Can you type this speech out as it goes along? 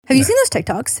Have you seen those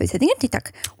TikToks? So I think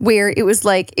TikTok, where it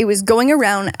was going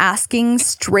around asking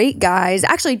straight guys,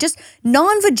 actually just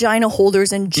non-vagina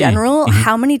holders in general,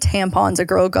 how many tampons a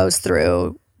girl goes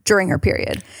through during her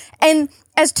period. And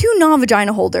as two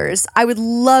non-vagina holders, I would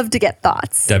love to get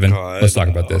thoughts. Devin, let's talk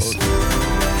about this.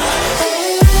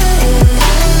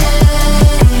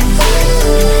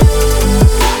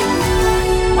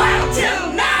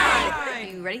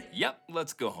 Yep,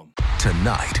 let's go home.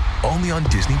 Tonight, only on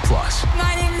Disney+.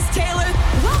 My name is Taylor.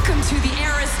 Welcome to the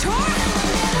Eras Tour.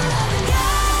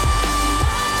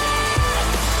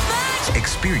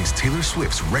 Experience Taylor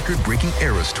Swift's record-breaking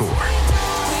Eras Tour.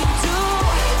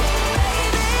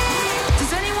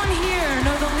 Does anyone here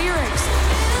know the lyrics?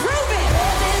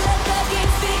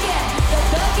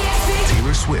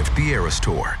 Taylor Swift, the Eras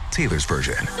Tour, Taylor's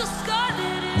version.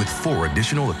 With 4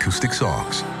 additional acoustic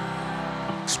songs.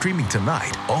 Streaming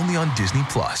tonight, only on Disney+.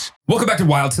 Welcome back to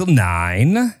Wild Till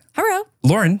 9. Hello.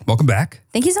 Lauren, welcome back.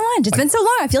 Thank you so much. It's been so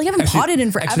long. I feel like I haven't potted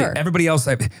in forever. Actually, everybody else,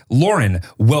 Lauren,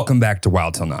 welcome back to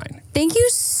Wild Till 9. Thank you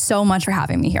so much for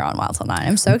having me here on Wild Till 9.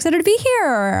 I'm so excited to be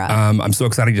here. I'm so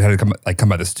excited you had to come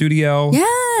by the studio.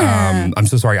 Yeah. I'm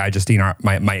so sorry, Justine,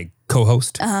 my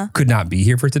co-host, could not be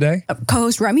here for today.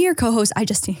 Co-host Remy or co-host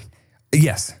Justine?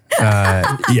 Yes.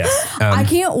 Yes. I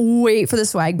can't wait for the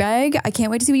swag bag. I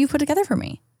can't wait to see what you put together for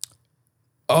me.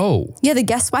 Oh. Yeah, the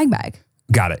guest swag bag.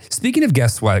 Got it. Speaking of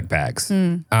guest swag bags,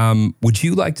 would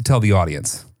you like to tell the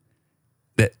audience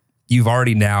that you've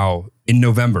already now, in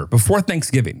November, before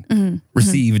Thanksgiving,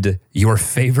 received your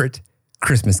favorite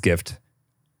Christmas gift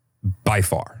by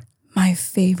far? My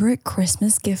favorite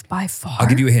Christmas gift by far? I'll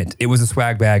give you a hint. It was a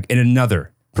swag bag in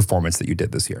another performance that you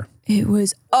did this year. It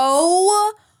was,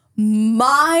 oh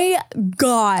my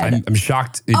God. I'm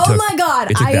shocked. My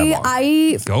God. It took that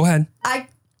long. Go ahead. I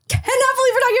cannot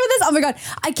believe we're talking about this. Oh my God.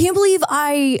 I can't believe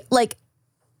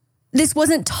this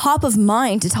wasn't top of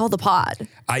mind to tell the pod.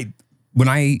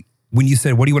 When you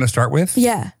said, what do you want to start with?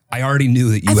 Yeah. I already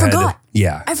knew that you I had. Forgot.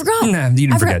 Yeah. I forgot. Nah, you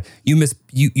didn't forget.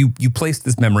 You placed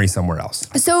this memory somewhere else.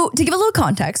 So to give a little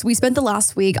context, we spent the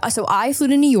last week. So I flew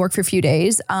to New York for a few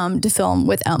days to film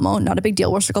with Elmo. Not a big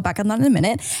deal. We'll circle back on that in a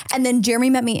minute. And then Jeremy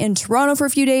met me in Toronto for a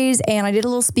few days, and I did a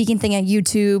little speaking thing at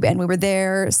YouTube, and we were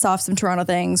there, saw some Toronto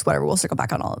things, whatever. We'll circle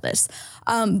back on all of this.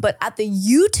 But at the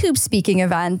YouTube speaking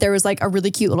event, there was a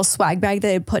really cute little swag bag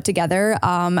that I put together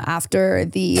after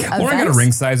the event. Lauren got a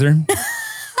ring sizer.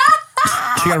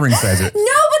 She got a ring sizer. No, but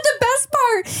the best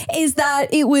part is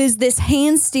that it was this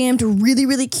hand-stamped, really,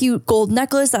 really cute gold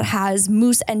necklace that has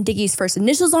Moose and Diggy's first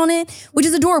initials on it, which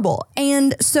is adorable.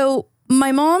 And so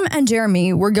my mom and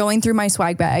Jeremy were going through my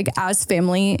swag bag, as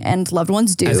family and loved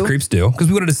ones do. As creeps do, because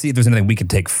we wanted to see if there's anything we could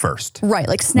take first. Right,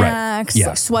 like snacks, Right.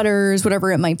 Yeah. sweaters,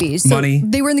 whatever it might be. So money.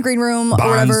 They were in the green room Bonds, or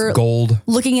whatever. Gold.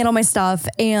 Looking at all my stuff,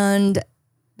 and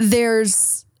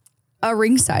there's a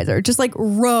ring sizer, just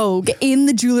rogue in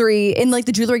the jewelry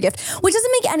gift, which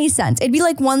doesn't make any sense. It'd be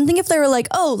one thing if they were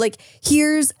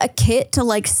here's a kit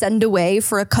to send away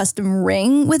for a custom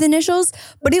ring with initials,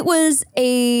 but it was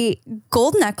a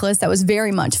gold necklace that was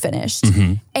very much finished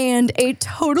and a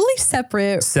totally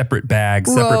separate bag,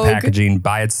 separate packaging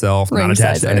by itself, not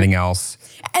attached to anything else.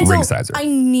 And ring so sizer. I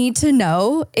need to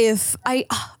know if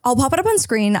I'll pop it up on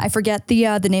screen. I forget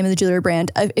the name of the jewelry brand.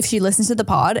 If she listens to the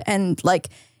pod and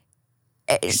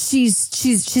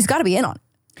she's got to be in on it.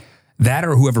 That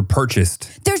or whoever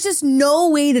purchased. There's just no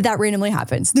way that randomly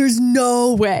happens. There's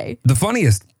no way. The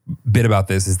funniest bit about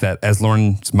this is that as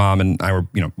Lauren's mom and I were,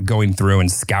 going through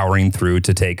and scouring through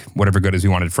to take whatever goodies we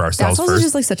wanted for ourselves That's also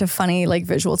first. just such a funny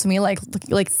visual to me, like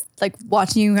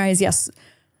watching you guys,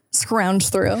 scrounge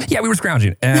through. Yeah, we were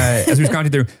scrounging. As we were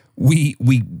scrounging through, we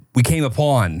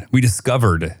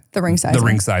discovered the ring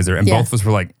sizer, and both of us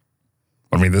were like,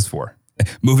 "What do we need this for?"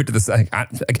 Move it to the side.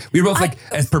 We were both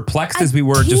as perplexed as we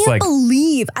were.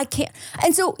 I can't.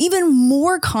 And so even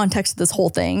more context to this whole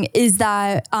thing is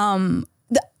that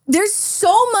there's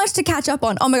so much to catch up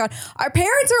on. Oh my God. Our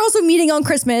parents are also meeting on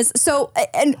Christmas. So,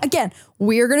 and again,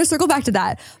 we're going to circle back to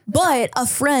that. But a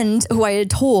friend who I had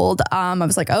told, I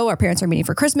was like, oh, our parents are meeting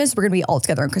for Christmas. We're going to be all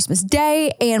together on Christmas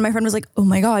Day. And my friend was like, oh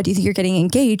my God, do you think you're getting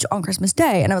engaged on Christmas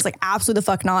Day? And I was like, absolutely the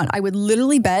fuck not. I would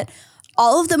literally bet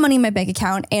all of the money in my bank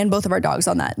account and both of our dogs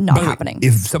on that not happening.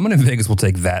 If someone in Vegas will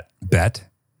take that bet,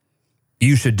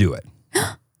 you should do it.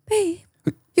 Babe,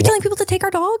 you're telling people to take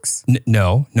our dogs?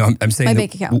 No, I'm saying my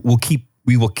bank account.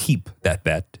 We will keep that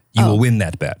bet. You will win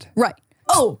that bet. Right.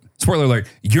 Oh. Spoiler alert,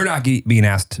 you're not being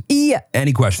asked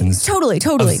any questions totally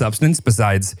of substance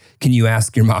besides, can you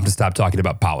ask your mom to stop talking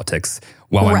about politics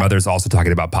while my mother's also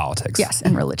talking about politics? Yes,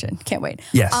 and religion. Can't wait.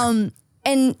 Yes.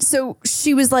 And so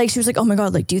she was like, oh my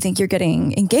God, like, do you think you're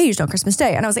getting engaged on Christmas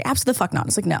Day? And I was like, absolutely fuck not. I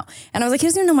was like, no. And I was like, he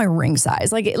doesn't even know my ring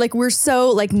size. Like we're so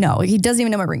like, no, he doesn't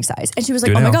even know my ring size. And she was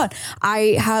like, my God,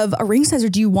 I have a ring size, or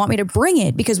do you want me to bring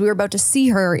it? Because we were about to see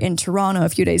her in Toronto a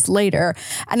few days later.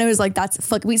 And I was like, that's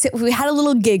fuck. We had a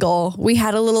little giggle. We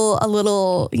had a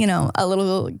little, you know, a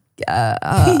little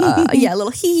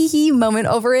hee moment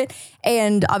over it.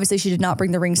 And obviously she did not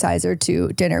bring the ring sizer to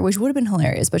dinner, which would have been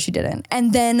hilarious, but she didn't.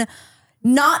 And then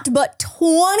not but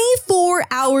 24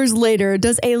 hours later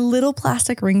does a little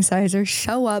plastic ring sizer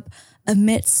show up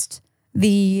amidst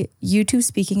the YouTube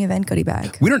speaking event goodie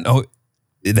bag. We don't know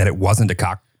that it wasn't a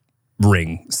cock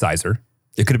ring sizer.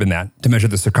 It could have been that to measure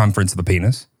the circumference of a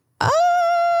penis.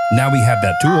 Now we have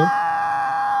that tool.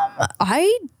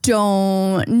 I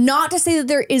don't, not to say that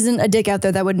there isn't a dick out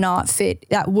there that would not fit,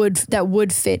 that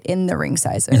would fit in the ring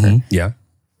sizer. Mm-hmm. Yeah.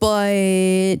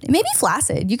 But maybe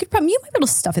flaccid. You might be able to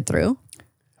stuff it through.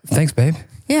 Thanks, babe.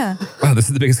 Yeah. Wow, this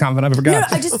is the biggest compliment I've ever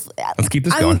got. No, Let's keep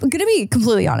this going. I'm gonna be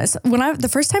completely honest. The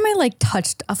first time I like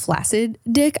touched a flaccid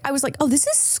dick, I was like, oh, this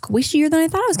is squishier than I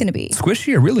thought it was gonna be.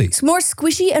 Squishier, really? It's more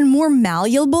squishy and more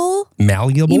malleable.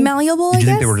 Malleable? Malleable, Did you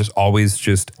I think they guess? were just always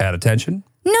just at attention?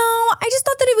 No, I just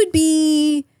thought that it would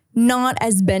be not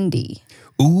as bendy.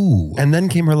 Ooh. And then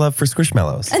came her love for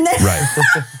Squishmallows. And then, Right.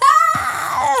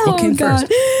 What came God.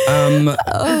 first?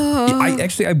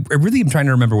 I really am trying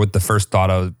to remember what the first thought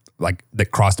of that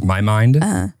crossed my mind.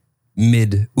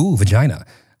 Vagina.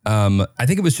 I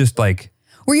think it was just like.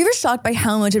 Were you ever shocked by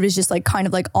how much of it is just like kind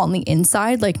of like on the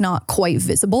inside, like not quite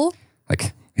visible?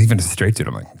 Like even straight to it,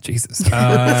 I'm like, Jesus. No,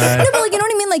 but like, you know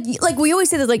what I mean? Like we always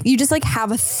say that like you just like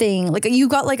have a thing. Like you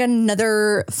got like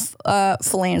another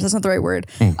phalange. That's not the right word.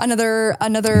 Another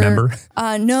Member?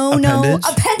 No, Appendage?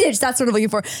 appendage. That's what I'm looking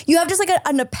for. You have just like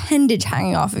an appendage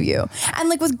hanging off of you. And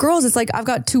like with girls, it's like I've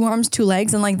got 2 arms, 2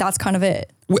 legs, and like that's kind of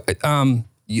it.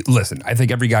 Listen, I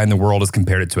think every guy in the world has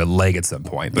compared it to a leg at some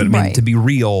point. But I mean, Right. to be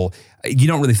real, you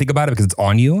don't really think about it because it's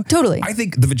on you. Totally. I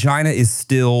think the vagina is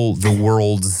still the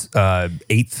world's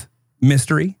 8th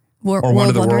mystery. Or one world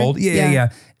of the wonder? world. Yeah.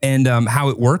 And how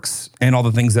it works and all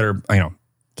the things that are, a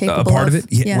Capable part of of,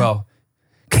 it. Yeah, yeah. Well,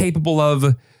 capable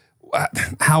of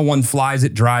how one flies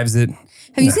it, drives it.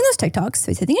 Have you seen those TikToks?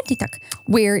 So it's a thing on TikTok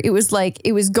where it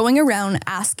was going around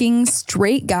asking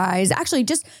straight guys, actually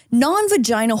just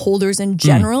non-vagina holders in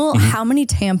general, how many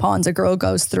tampons a girl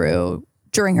goes through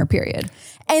during her period.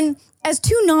 And as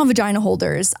 2 non-vagina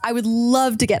holders, I would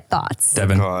love to get thoughts.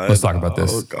 Devin, let's talk about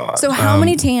this. Oh, God. So how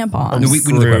many tampons No, we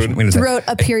know the question. We know the throughout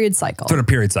a period cycle? throughout a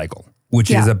period cycle, which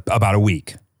Yeah. is about a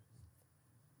week.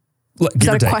 Is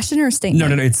that a question or a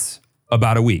statement? No, it's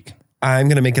about a week. I'm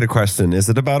going to make it a question. Is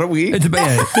it about a week? It's about,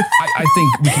 I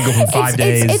think we can go from 5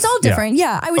 days. It's all different.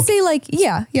 Yeah. I would say like,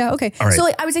 yeah, okay. All right. So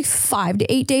like I would say 5 to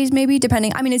 8 days maybe,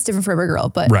 depending. I mean, it's different for every girl,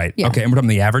 but Right. yeah. Okay. And we're talking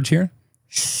the average here?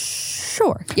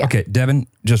 Sure. Yeah. Okay. Devin,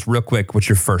 just real quick, what's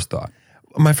your first thought?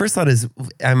 My first thought is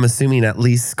I'm assuming at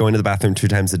least going to the bathroom 2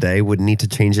 times a day would need to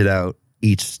change it out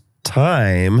each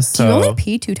time. So Do you only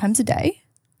pee 2 times a day?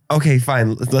 okay,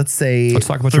 fine. Let's say Let's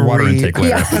talk about your water 3 intake later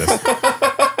Yeah. after this.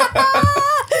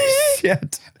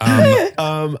 Shit.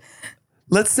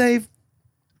 Let's say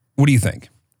What do you think?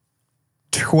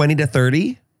 20 to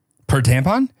 30 Per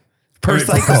tampon? per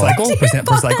cycle. Per cycle?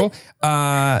 Per cycle?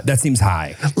 That seems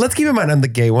high. Let's keep in mind I'm the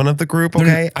gay one of the group,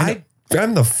 okay?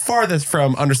 I'm the farthest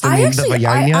from understanding the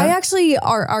vagina. I actually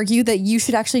argue that you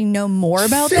should actually know more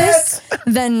about this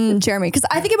than Jeremy. Because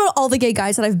I think about all the gay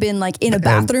guys that I've been like in a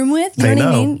bathroom with. You know they what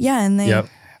I know. mean? Yeah. And they, Yep.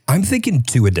 I'm thinking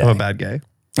 2 a day. I'm a bad gay.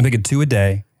 I'm thinking 2 a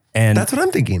day. And That's what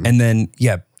I'm thinking. And then,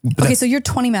 yeah. but okay, that's- so your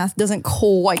 20 math doesn't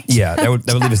quite. Yeah, that would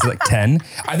leave us at like 10.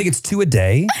 I think it's 2 a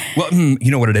day. Well,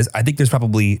 you know what it is? I think there's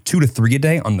probably 2 to 3 a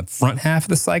day on the front half of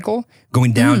the cycle,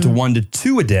 going down to 1 to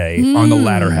 2 a day on the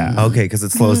latter half. okay, because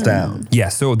it slows down. Yeah,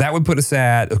 so that would put us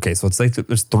at, okay, so let's say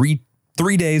there's three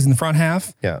days in the front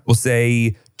half. Yeah. We'll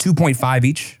say 2.5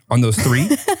 each on those 3,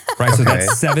 right? So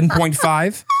that's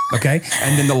 7.5, okay?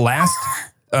 And then the last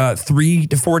 3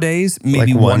 to 4 days,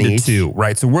 maybe Like 1 one to each? 2,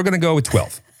 right? So we're going to go with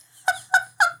 12.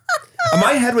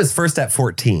 My head was first at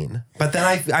 14, but then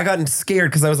I got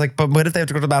scared because I was like, but what if they have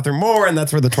to go to the bathroom more? And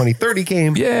that's where the 20-30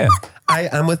 came. Yeah.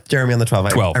 I'm with Jeremy on the 12.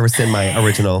 12. I rescind my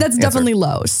original That's answer. definitely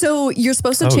low. So you're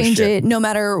supposed to Oh, change shit. it no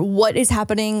matter what is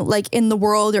happening like in the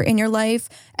world or in your life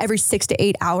every 6 to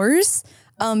 8 hours.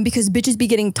 Because bitches be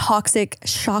getting toxic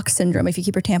shock syndrome if you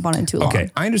keep your tampon in too long.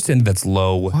 Okay, I understand that's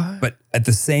low, but at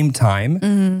the same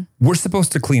time, we're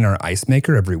supposed to clean our ice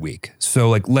maker every week. So,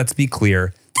 like, let's be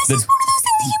clear. This is one of those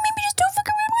things that you maybe just don't fuck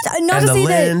around with. Not And to say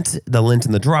that. the lint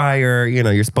in the dryer,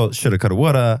 you're supposed shoulda, coulda,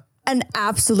 woulda. an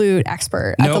absolute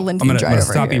expert at the No, lint I'm and gonna dryer.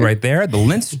 stop you right there. The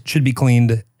lint should be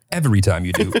cleaned every time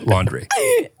you do laundry.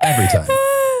 Every time.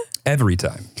 Every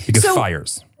time. Because So-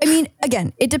 fires. I mean,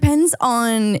 again, it depends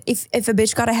on if a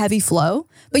bitch got a heavy flow.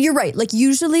 But you're right. Like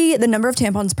usually the number of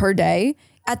tampons per day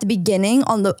at the beginning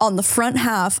on the front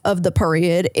half of the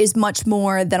period is much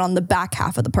more than on the back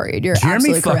half of the period. You're Jeremy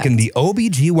absolutely fucking correct. the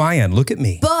OBGYN. Look at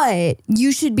me. But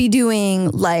you should be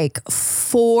doing like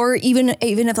 4, even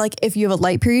if you have a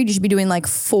light period, you should be doing like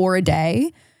 4 a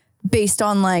day based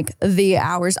on like the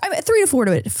hours. I mean, 3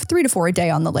 to 4 a day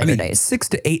on the later days. 6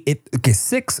 to 8.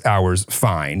 6 hours,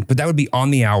 fine. But that would be on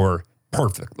the hour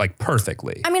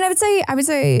perfectly. I mean, I would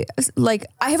say like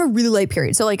I have a really late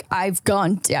period. So like I've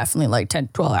gone definitely like 10,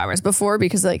 12 hours before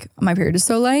because like my period is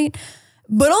so late.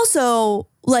 But also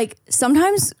like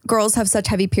sometimes girls have such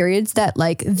heavy periods that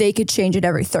like they could change it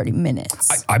every 30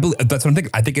 minutes. I believe that's what I'm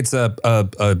thinking. I think it's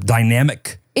a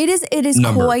dynamic. It is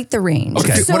number. quite the range.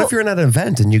 Okay. So, What if you're at an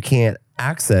event and you can't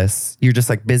access? You're just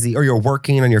like busy, or you're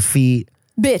working on your feet.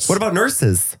 bitch? What about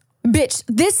nurses? Bitch,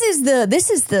 this is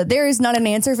the there is not an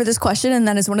answer for this question, and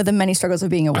that is one of the many struggles of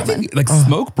being a I woman. think like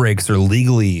smoke breaks are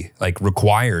legally like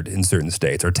required in certain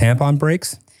states. Are tampon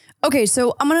breaks? Okay,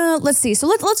 so let's see. So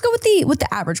let's go with the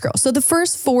average girl. So the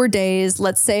first 4 days,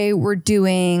 let's say we're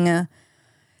doing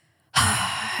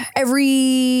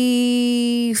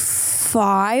every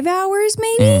 5 hours,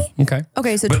 maybe. Okay.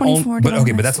 Okay, so But 24.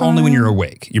 but that's only when you're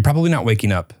awake. You're probably not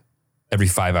waking up every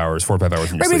 5 hours, 4 or 5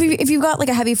 hours when you're Right, but sleeping. if you've got like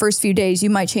a heavy first few days, you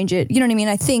might change it. You know what I mean?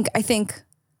 I think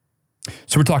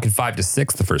So we're talking 5 to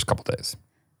 6 the first couple days.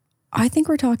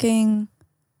 we're talking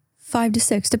 5 to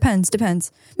 6. Depends.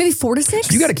 Maybe 4 to 6.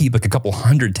 So you got to keep like a couple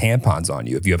hundred tampons on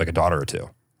you if you have like a daughter or two.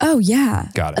 Oh yeah.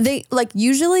 Got it. They like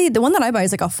usually the one that I buy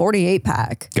is like a 48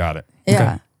 pack. Got it.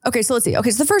 Yeah. Okay, so let's see. Okay,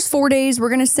 so the first 4 days, we're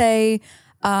gonna say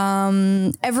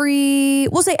every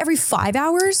 5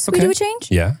 hours we Okay. do a change.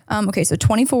 Yeah. Okay, so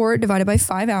 24 divided by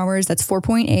 5 hours, that's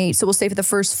 4.8. So we'll say for the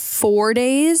first 4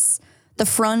 days, the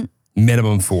front.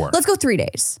 Minimum 4. Let's go 3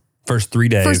 days. First 3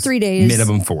 days. First 3 days.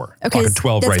 Minimum 4. Okay, Talking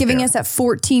 12 that's right giving there. us at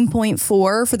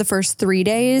 14.4 for the first 3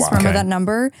 days. Remember Okay. that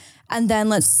number? And then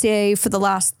let's say for the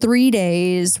last 3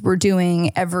 days, we're doing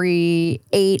every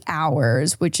 8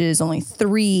 hours, which is only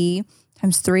 3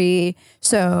 times 3.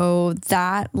 So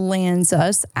that lands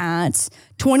us at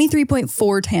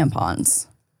 23.4 tampons.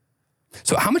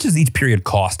 So how much does each period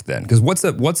cost then? Because what's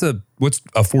a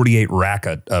 48 rack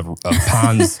of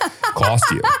ponds cost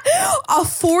you? A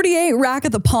 48 rack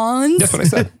of the ponds. That's what I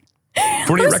said. 48 rack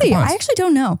of Honestly, ponds. I actually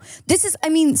don't know.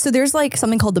 So there's like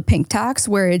something called the pink tax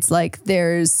where it's like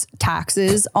there's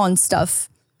taxes on stuff.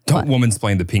 Don't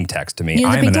woman-splain the pink tax to me. You know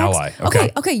the I am pink an tax? ally.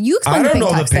 Okay, you explain I the don't pink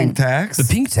know tax the pink then. tax. The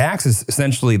pink tax is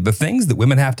essentially the things that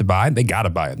women have to buy. They got to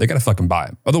buy them. They got to fucking buy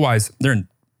them. Otherwise, they're in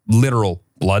literal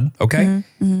blood. Okay.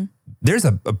 Mm-hmm, There's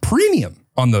a premium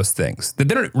on those things that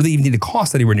they don't really even need to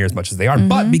cost anywhere near as much as they are. Mm-hmm.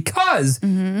 But because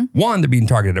one, they're being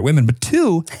targeted at women, but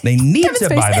two, they need to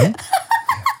Kevin's buy face. them.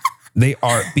 They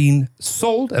are being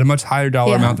sold at a much higher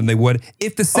dollar Yeah. amount than they would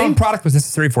if the same product was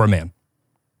necessary for a man.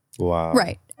 Wow.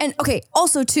 Right. And okay,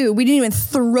 also too, we didn't even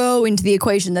throw into the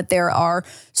equation that there are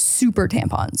super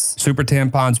tampons. Super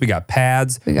tampons. We got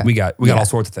pads. We got all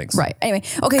sorts of things. Right. Anyway,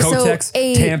 okay, Kotex, so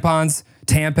a tampons,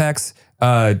 Tampex,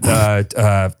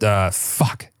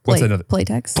 fuck. What's another?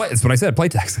 Playtex. That's what I said,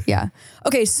 Playtex. Yeah.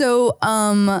 Okay, so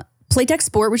Playtex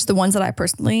Sport, which is the ones that I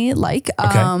personally like,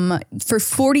 for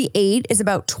 48 is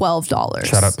about $12.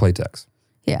 Shout out Playtex.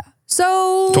 Yeah.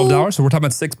 So $12? So we're talking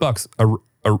about $6.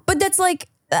 But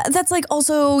that's like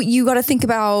also you got to think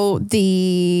about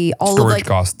the all Storage of like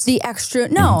costs. the extra.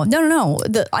 No.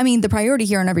 The priority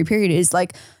here on every period is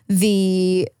like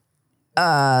the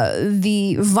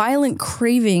violent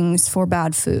cravings for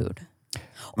bad food.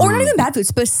 Or not even bad food,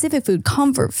 specific food,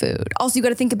 comfort food. Also, you got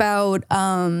to think about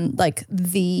like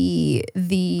the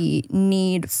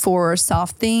need for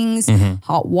soft things,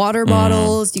 hot water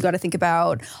bottles. You got to think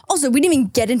about. Also, we didn't even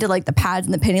get into like the pads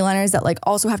and the penny liners that like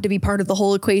also have to be part of the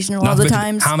whole equation a lot Not of to the mention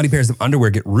times. how many pairs of underwear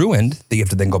get ruined that you have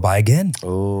to then go buy again?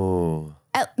 Oh.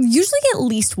 Usually at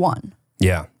least one.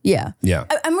 Yeah. Yeah. Yeah.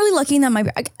 I'm really lucky in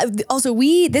that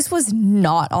this was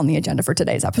not on the agenda for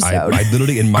today's episode. I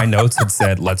literally in my notes had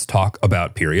said, let's talk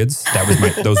about periods.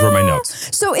 Those were my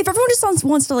notes. So if everyone just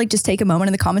wants to like just take a moment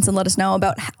in the comments and let us know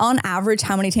about on average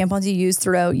how many tampons you use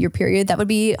throughout your period, that would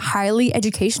be highly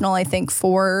educational, I think,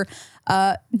 for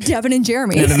Devin and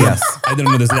Jeremy. Yes. I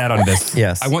didn't know there's an ad on this.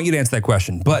 Yes. I want you to answer that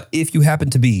question. But if you happen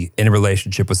to be in a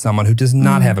relationship with someone who does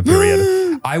not have a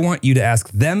period, I want you to ask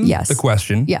them Yes. the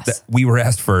question Yes. that we were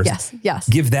asked first. Yes.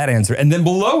 Give that answer. And then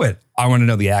below it, I want to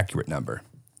know the accurate number.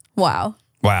 Wow.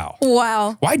 Wow.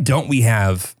 Wow. Why don't we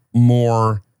have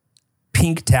more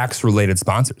pink tax related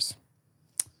sponsors.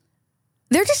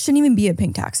 There just shouldn't even be a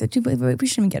pink tax. We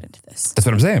shouldn't even get into this. That's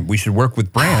what I'm saying. We should work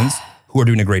with brands who are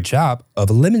doing a great job of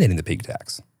eliminating the pink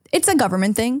tax. It's a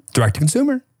government thing. Direct to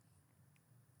consumer.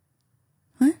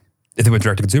 What? If they went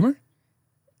direct to consumer?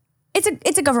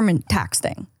 It's a government tax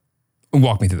thing.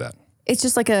 Walk me through that. It's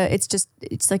just like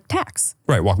it's like tax.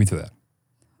 Right, walk me through that.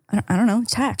 I don't know.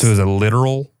 It's tax. So there's a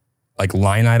literal like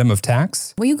line item of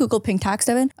tax? Will you Google pink tax,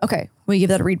 Devin? Okay. Will you give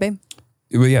that a read, babe?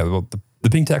 Well, yeah, the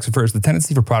pink tax refers to the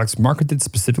tendency for products marketed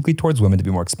specifically towards women to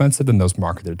be more expensive than those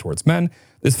marketed towards men.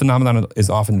 This phenomenon is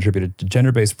often attributed to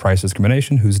gender-based price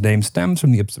discrimination, whose name stems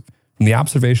from the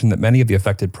observation that many of the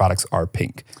affected products are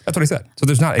pink. That's what I said. So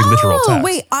there's not a literal tax. Oh,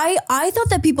 wait. I thought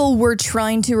that people were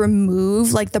trying to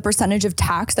remove like the percentage of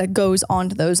tax that goes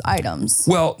onto those items.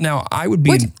 Well, now I would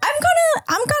be... Which I'm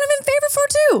kind of in favor for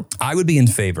too. I would be in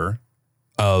favor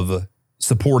of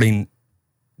supporting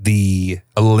the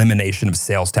elimination of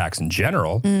sales tax in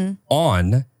general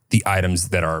on the items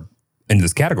that are in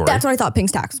this category. That's what I thought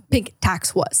pink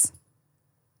tax was.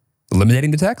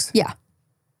 Eliminating the tax? Yeah.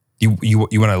 You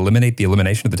want to eliminate the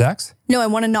elimination of the tax? No, I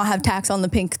want to not have tax on the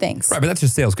pink things. Right, but that's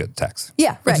just sales good tax. Yeah,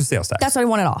 right. That's just sales tax. That's what I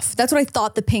wanted off. That's what I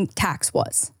thought the pink tax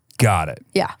was. Got it.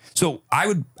 Yeah. So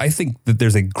I think that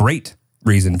there's a great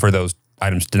reason for those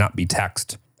items to not be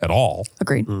taxed at all.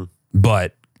 Agreed.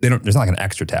 But there's not like an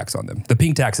extra tax on them. The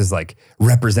pink tax is like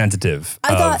representative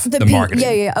I thought of the the pink, marketing.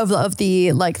 Yeah, of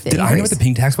the like the Did I know increase. what the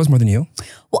pink tax was more than you?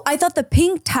 Well, I thought the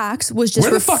pink tax was just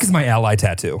Where the fuck is my ally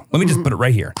tattoo? Let me just put it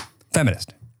right here.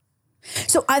 Feminist.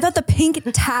 So I thought the pink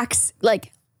tax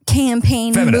like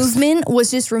campaign Feminist. movement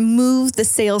was just remove the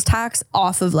sales tax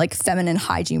off of like feminine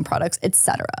hygiene products,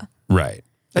 etc. Right.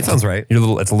 That sounds right.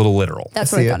 It's a little literal.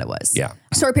 That's I what I see thought it. it was. Yeah.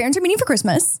 So our parents are meeting for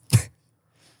Christmas,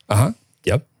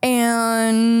 Yep.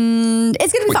 and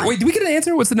it's gonna be fine. Wait, did we get an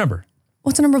answer? What's the number?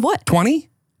 What's the number of what? 20?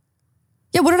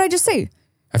 Yeah, what did I just say?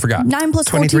 I forgot. 9 plus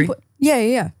 23? 14.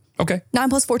 Yeah. Okay. 9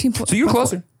 plus 14. So you're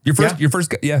closer. Your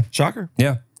first, yeah. Shocker.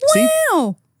 Yeah. See?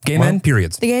 Wow. Gay men,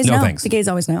 periods. The gays no know. thanks. The gays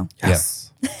always know.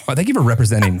 Yes. Yeah. Oh, thank you for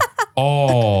representing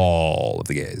all of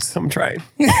the gays. I'm trying.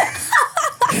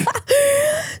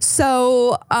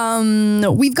 So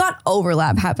we've got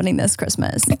overlap happening this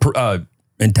Christmas.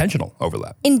 Intentional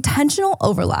overlap. Intentional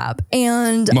overlap.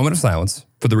 And Moment of silence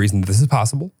for the reason that this is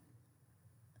possible.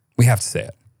 We have to say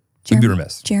it. We'd be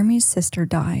remiss. Jeremy's sister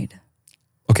died.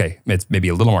 Okay, it's maybe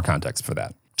a little more context for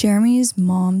that. Jeremy's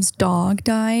mom's dog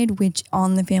died, which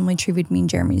on the family tree would mean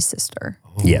Jeremy's sister.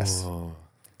 Yes.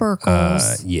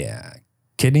 Burkles. Yeah.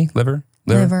 Kidney, liver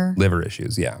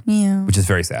issues. Yeah. Yeah. Which is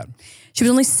very sad. She was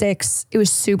only 6. It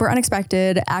was super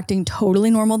unexpected, acting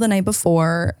totally normal the night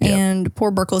before. Yeah. And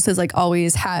poor Burkles has like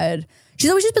always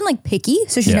just been like picky.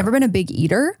 So she's Yeah. never been a big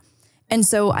eater. And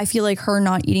so I feel like her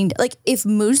not eating, like if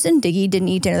Moose and Diggy didn't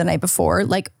eat dinner the night before,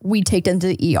 like we'd take them to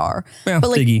the ER. Well,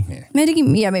 but like, Diggy, yeah.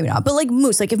 Maybe not. But like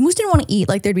Moose, like if Moose didn't want to eat,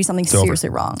 like there'd be something seriously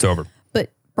wrong. It's over.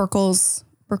 But Burkles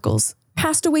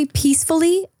passed away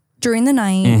peacefully during the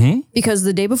night because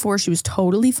the day before she was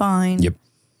totally fine. Yep.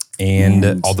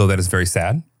 And although that is very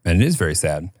sad, and it is very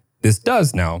sad, this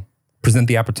does now present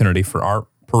the opportunity for our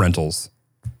parentals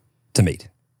to meet.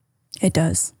 It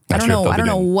does. Not I don't sure if know. they'll I don't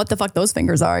know begin. what the fuck those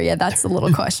fingers are. Yeah, that's a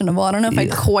little questionable. I don't know if I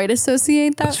quite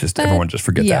associate that. Let's just that. everyone just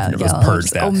forget that. Let's I'll purge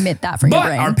just that. Omit that from your But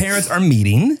brain. our parents are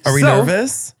meeting. Are we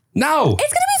nervous? No.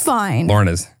 It's gonna be fine. Lauren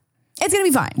is. It's gonna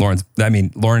be fine.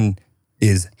 Lauren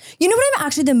is. You know what I'm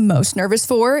actually the most nervous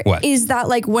for? What? Is that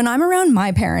like when I'm around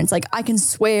my parents, like I can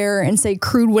swear and say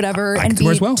crude whatever I and can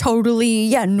swear be as well. totally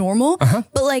normal.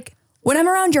 But like when I'm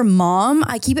around your mom,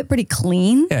 I keep it pretty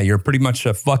clean. Yeah, you're pretty much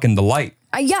a fucking delight.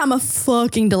 I'm a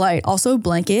fucking delight. Also,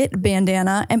 blanket,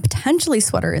 bandana, and potentially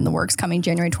sweater in the works coming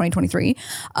January 2023.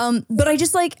 But I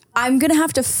just I'm going to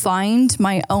have to find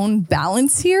my own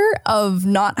balance here of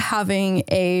not having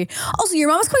a... Also, your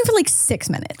mom was coming for 6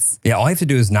 minutes. Yeah, all I have to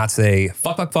do is not say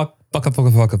fuck, shit,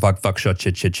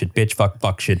 bitch,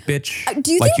 fuck, shit, bitch.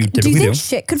 Do you like think, you do typically you think do.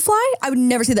 shit could fly? I would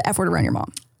never say the F word around your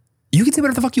mom. You can say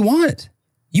whatever the fuck you want.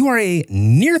 You are a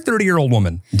near 30-year-old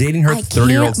woman dating her I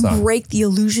 30-year-old can't son. break the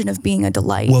illusion of being a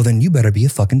delight. Well, then you better be a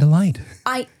fucking delight.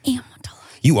 I am a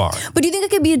delight. You are. But do you think I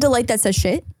could be a delight that says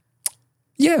shit?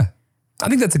 Yeah. I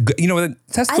think that's a good,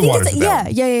 test I the think waters that's with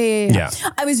that. Yeah.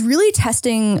 I was really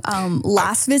testing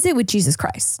last visit with Jesus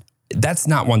Christ. That's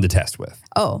not one to test with.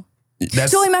 Oh.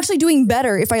 That's, So I'm actually doing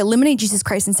better if I eliminate Jesus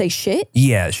Christ and say shit?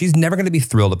 yeah, she's never going to be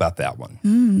thrilled about that one.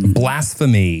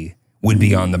 Blasphemy would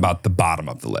be on about the bottom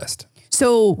of the list.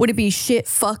 So would it be shit,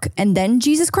 fuck, and then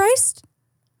Jesus Christ?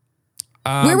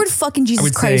 Where would fucking I Jesus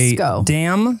would Christ say go?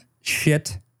 damn,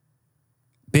 shit,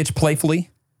 bitch, playfully.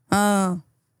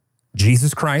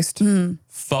 Jesus Christ,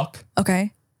 fuck.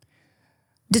 Okay.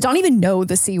 Did Dawn even know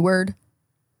the C word?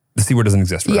 The C word doesn't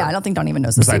exist for Yeah, her. I don't think Dawn even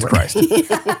knows the C Besides word. Christ.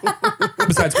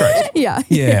 Besides Christ. Yeah.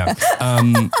 Yeah.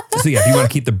 So yeah, if you want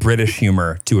to keep the British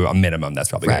humor to a minimum, that's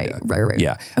probably Right, a good idea. right.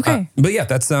 Yeah. Okay. But yeah,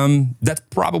 that's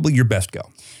probably your best go.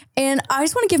 And I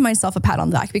just want to give myself a pat on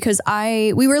the back because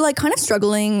we were like kind of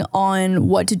struggling on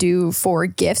what to do for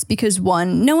gifts because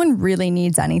one, no one really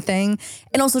needs anything.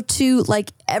 And also two,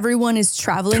 like everyone is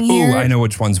traveling here. Ooh, I know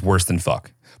which one's worse than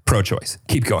fuck. Pro-choice.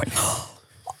 Keep going.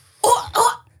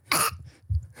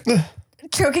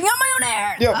 Choking on my own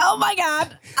air. Yep. Oh my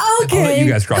God. I'll Okay. let you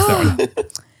guys cross that one.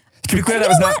 To be clear, that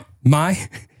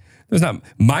was not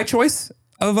my choice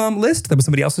of list. That was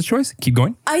somebody else's choice. Keep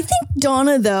going. I think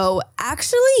Donna, though,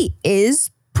 actually is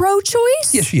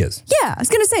pro-choice. Yeah, she is. Yeah, I was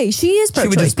going to say she is She pro-choice.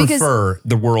 would just because prefer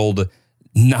the world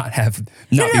not be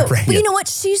No, pregnant. but you know what?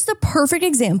 She's the perfect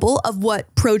example of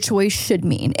what pro-choice should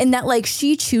mean in that like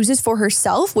she chooses for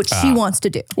herself what she wants to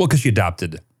do. Well, because she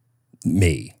adopted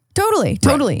me.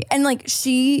 Totally. And like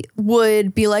she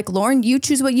would be like, Lauren, you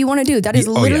choose what you want to do. That is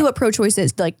literally what pro-choice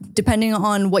is. Like depending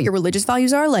on what your religious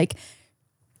values are, like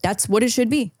that's what it should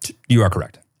be. You are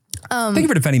correct. Thank you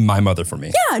for defending my mother for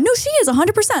me. Yeah, no, she is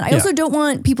 100%. I also don't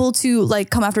want people to like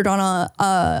come after Donna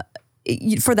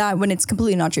for that when it's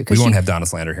completely not true. We won't she have Donna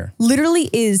slander here. literally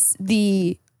is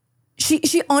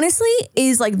she honestly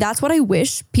is like, that's what I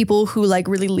wish people who like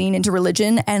really lean into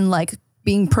religion and like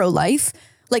being pro-life.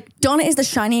 Like Donna is the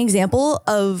shining example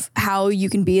of how you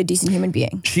can be a decent human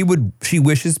being. She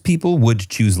wishes people would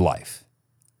choose life,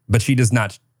 but she does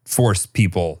not force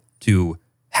people to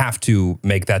have to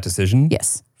make that decision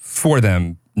Yes. for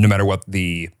them, no matter what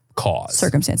the cause.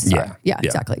 Circumstances are. Yeah,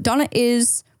 exactly. Donna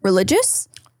is religious,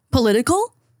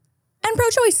 political, and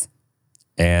pro-choice.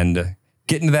 And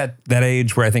getting to that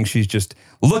age where I think she's just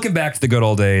looking back to the good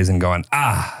old days and going,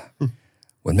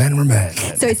 when men were men.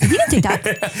 So it's the TikTok.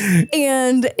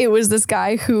 And it was this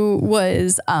guy who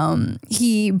was,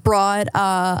 he brought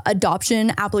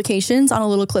adoption applications on a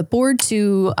little clipboard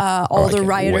to all the can't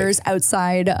rioters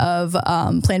outside of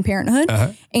Planned Parenthood.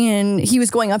 And he was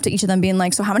going up to each of them being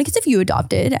like, so how many kids have you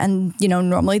adopted? And, you know,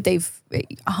 normally they've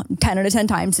 10 out of 10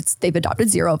 times they've adopted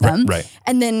 0 of them. Right.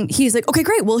 And then he's like, okay,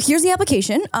 great. Well, here's the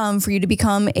application for you to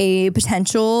become a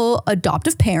potential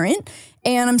adoptive parent.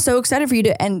 And I'm so excited for you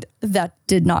to, and that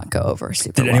did not go over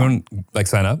super Did well. anyone like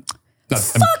sign up?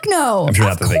 Fuck no. I'm sure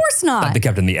of course not. Not they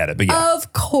kept in the edit, but yeah.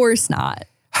 Of course not.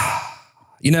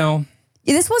 You know,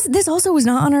 This also was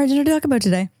not on our agenda to talk about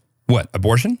today. what,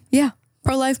 abortion? Yeah.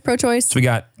 Pro-life, pro-choice. So we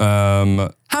got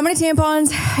How many tampons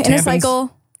in a tampons?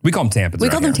 cycle? We call them tampons. We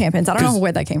call around them here. tampons. I don't know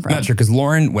where that came from. I'm not sure because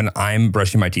Lauren, when I'm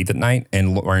brushing my teeth at night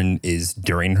and Lauren is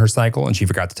during her cycle and she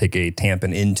forgot to take a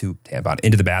tampon into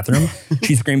the bathroom,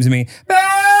 she screams at me, babe,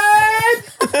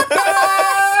 babe,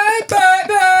 babe,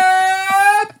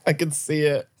 babe. I can see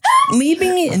it.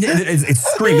 Leaving me, and it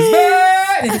screams,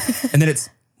 babe. And then it's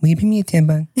leaving me a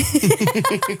tampon.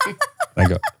 I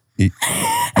go,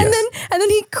 And then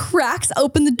he cracks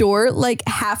open the door like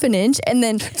half an inch and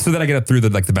then so then I get up through the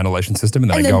ventilation system and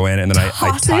then And I then go in and then I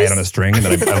tie it tosses. on a string and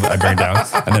then I bring it down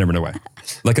and then I run away.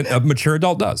 Like a mature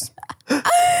adult does.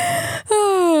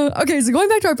 okay, so going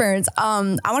back to our parents, I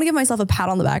want to give myself a pat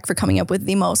on the back for coming up with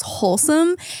the most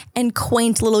wholesome and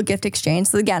quaint little gift exchange.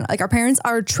 So again, like our parents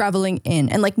are traveling in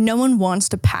and like no one wants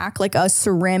to pack like a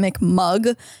ceramic mug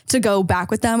to go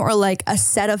back with them or like a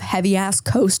set of heavy ass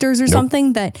coasters or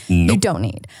something that you don't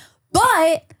need.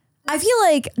 But I feel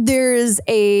like there's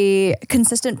a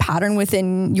consistent pattern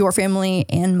within your family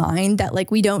and mine that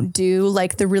like we don't do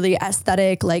like the really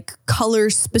aesthetic, like color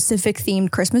specific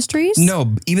themed Christmas trees.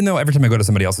 No, even though every time I go to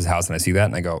somebody else's house and I see that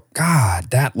and I go,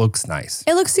 God, that looks nice.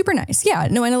 It looks super nice. Yeah,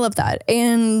 no, and I love that.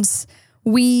 And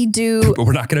we do But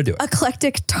we're not going to do it.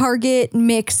 eclectic Target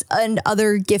mix and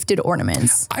other gifted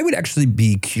ornaments. I would actually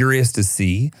be curious to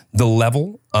see the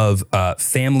level of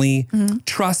family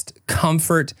trust,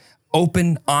 comfort,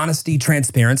 open, honesty,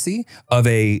 transparency of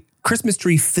a Christmas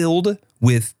tree filled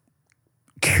with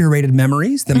curated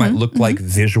memories that might look like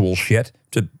visual shit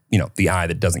to, the eye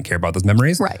that doesn't care about those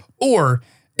memories. Right. Or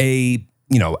a,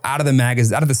 out of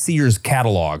the Sears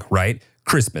catalog, right?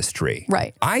 Christmas tree.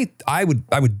 Right. I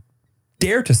would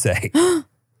dare to say the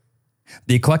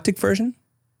eclectic version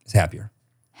is happier.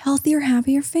 Healthier,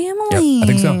 happier family. Yeah, I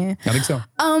think so.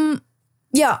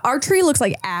 Yeah, our tree looks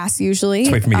like ass usually.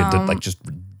 Just wait for me to just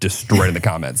destroyed in the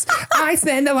comments. I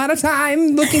spend a lot of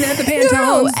time looking at the Pantones.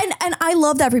 No, and I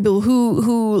love that for people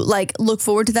who like look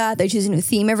forward to that. They choose a new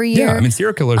theme every year. Yeah, I mean,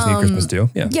 serial killers need Christmas too.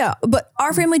 Yeah. Yeah, but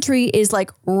our family tree is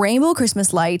like rainbow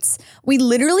Christmas lights. We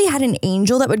literally had an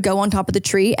angel that would go on top of the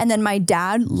tree, and then my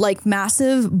dad, like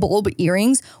massive bulb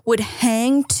earrings, would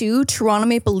hang 2 Toronto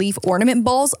Maple Leaf ornament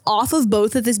balls off of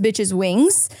both of this bitch's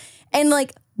wings. And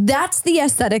like, that's the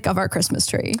aesthetic of our Christmas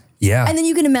tree. Yeah. And then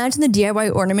you can imagine the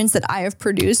DIY ornaments that I have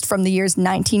produced from the years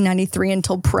 1993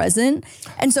 until present.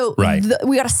 And so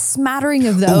we got a smattering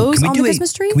of those on the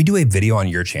Christmas tree. Can we do a video on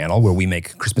your channel where we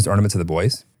make Christmas ornaments of the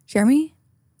boys? Jeremy,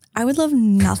 I would love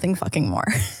nothing fucking more.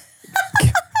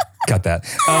 Cut that.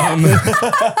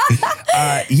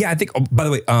 Yeah, I think, by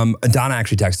the way, Donna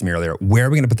actually texted me earlier. Where are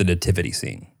we going to put the nativity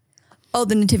scene? Oh,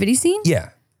 the nativity scene? Yeah.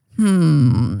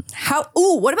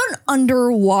 What about an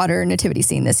underwater nativity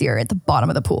scene this year at the bottom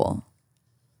of the pool?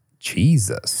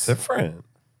 Jesus. Different.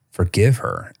 Forgive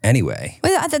her. Anyway.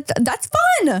 Wait, that's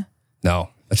fun. No.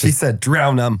 That's She just, said,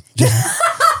 drown them.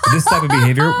 this type of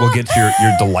behavior will get your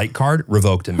delight card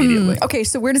revoked immediately. Okay,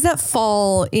 so where does that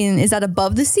fall in? Is that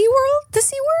above the Sea World? The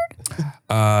Sea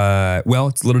Word? Well,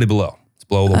 it's literally below. It's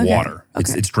below the Okay. water.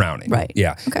 It's drowning. Right.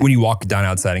 Yeah. Okay. When you walk down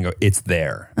outside and go, it's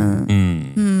there.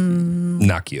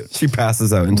 Not cute. She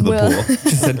passes out into the pool.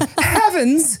 She said,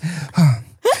 heavens.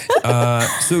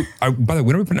 So, by the way,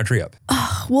 when are we putting our tree up?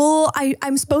 Well,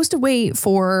 I'm supposed to wait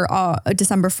for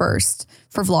December 1st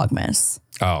for Vlogmas.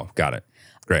 Oh, got it.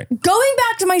 Great. Going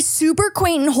back to my super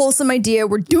quaint and wholesome idea,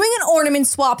 we're doing an ornament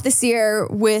swap this year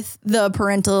with the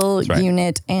parental right.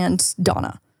 unit and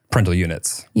Donna. Parental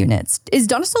units. Is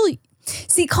Donna still...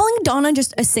 See, calling Donna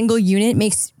just a single unit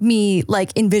makes me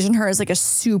like envision her as like a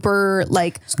super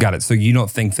like... Got it. So you don't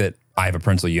think that I have a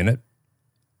parental unit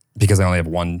because I only have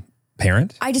one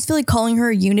parent? I just feel like calling her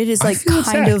a unit is like feel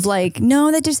kind exact. of like,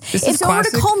 no, that just... This if is someone were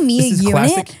to classic- call me a this is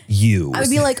unit, classic you. I would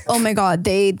be like, oh my God,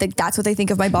 that's what they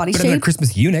think of my body But I'm not a shape.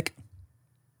 Christmas eunuch.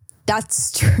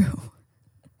 That's true.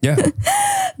 Yeah.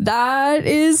 That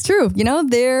is true. You know,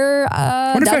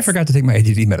 What if I forgot to take my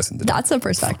ADD medicine today? That's a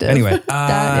perspective. Anyway,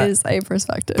 that is a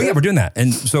perspective. But yeah, we're doing that.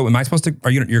 And so am I supposed to,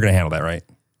 you're going to handle that, right?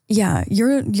 Yeah,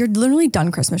 you're literally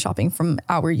done Christmas shopping from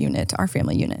our unit, our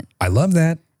family unit. I love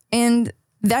that. And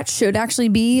that should actually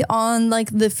be on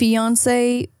like the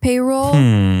fiance payroll.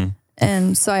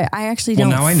 And so I actually don't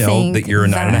Well, now I know think that you're a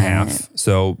 9.5.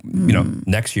 So, you know,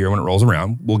 next year when it rolls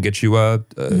around, we'll get you a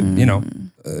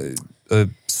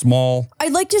small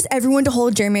I'd like just everyone to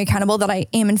hold Jeremy accountable that I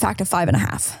am in fact a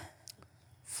 5.5.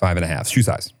 5.5 shoe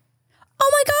size.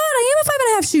 Oh my God, I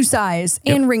am a 5.5 shoe size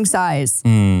and ring size.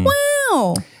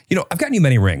 Wow. You know, I've gotten you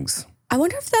many rings. I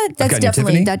wonder if I've that's gotten you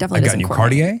definitely Tiffany. that definitely I've doesn't gotten you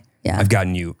correlate. Cartier. Yeah. I've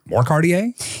gotten you more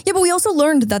Cartier. Yeah, but we also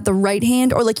learned that the right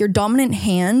hand or like your dominant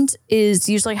hand is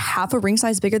usually half a ring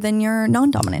size bigger than your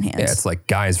non-dominant hand. Yeah, it's like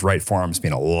guys' right forearms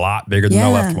being a lot bigger than the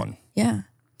left one. Yeah.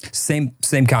 Same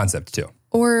concept too.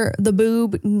 Or the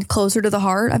boob closer to the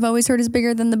heart. I've always heard is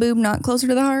bigger than the boob, not closer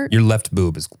to the heart. Your left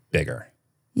boob is bigger.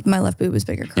 My left boob is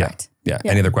bigger, Yeah. correct? Yeah.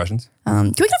 Any other questions? Can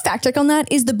we get a fact check on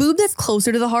that? Is the boob that's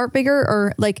closer to the heart bigger,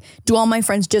 or like do all my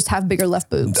friends just have bigger left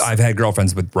boobs? I've had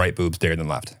girlfriends with right boobs bigger than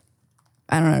left.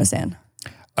 I don't understand.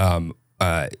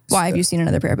 Why have you seen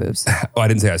another pair of boobs? Oh, I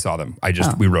didn't say I saw them.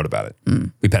 We wrote about it.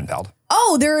 We pen palled.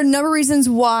 Oh, there are a number of reasons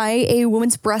why a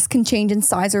woman's breast can change in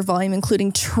size or volume,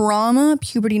 including trauma,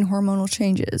 puberty, and hormonal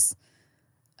changes.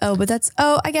 Oh, but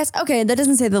I guess, okay, that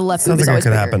doesn't say the left boob Sounds is like it always could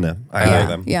bigger. happen to either of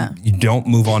them. Yeah, You don't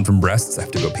move on from breasts. I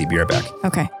have to go pee. Be right back.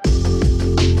 okay.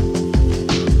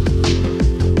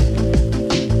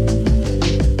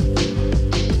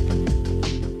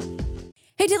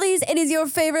 Hey Tillies, it is your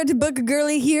favorite book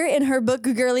girly here in her book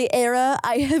girly era.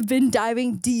 I have been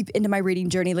diving deep into my reading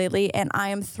journey lately, and I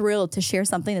am thrilled to share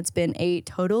something that's been a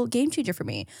total game changer for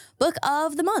me. Book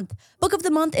of the Month. Book of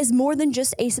the Month is more than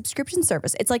just a subscription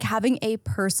service. It's like having a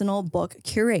personal book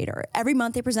curator. Every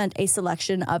month they present a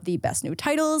selection of the best new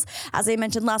titles. As I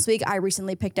mentioned last week, I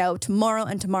recently picked out Tomorrow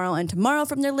and Tomorrow and Tomorrow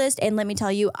from their list, and let me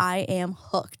tell you, I am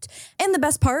hooked. And the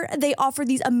best part, they offer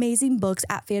these amazing books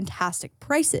at fantastic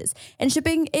prices, and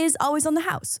shipping is always on the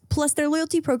house. Plus, their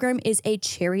loyalty program is a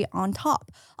cherry on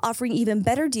top, offering even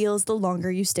better deals the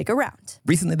longer you stick around.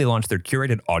 Recently, they launched their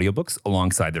curated audiobooks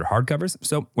alongside their hardcovers.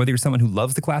 So whether you're someone who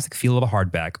loves the classic feel of a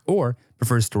hardback or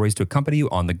prefers stories to accompany you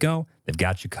on the go, they've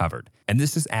got you covered. And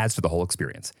this just adds to the whole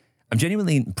experience. I'm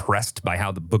genuinely impressed by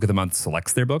how the Book of the Month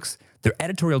selects their books. Their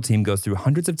editorial team goes through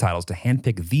hundreds of titles to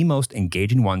handpick the most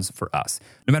engaging ones for us.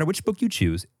 No matter which book you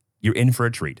choose, you're in for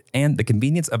a treat. And the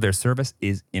convenience of their service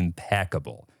is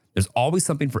impeccable. There's always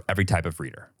something for every type of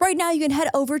reader. Right now, you can head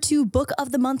over to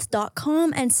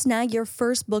bookofthemonth.com and snag your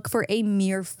first book for a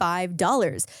mere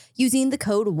 $5 using the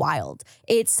code WILD.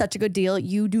 It's such a good deal.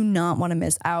 You do not want to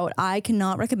miss out. I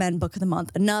cannot recommend Book of the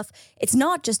Month enough. It's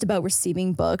not just about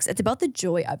receiving books. It's about the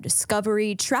joy of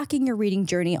discovery, tracking your reading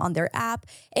journey on their app,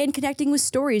 and connecting with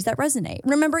stories that resonate.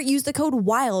 Remember, use the code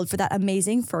WILD for that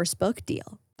amazing first book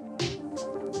deal.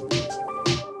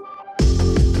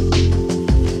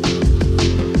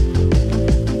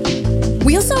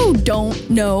 We also don't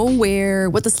know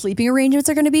what the sleeping arrangements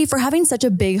are going to be for having such a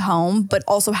big home, but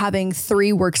also having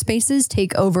 3 workspaces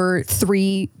take over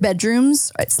 3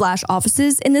 bedrooms /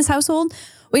 offices in this household.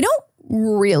 We don't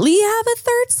really have a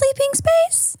third sleeping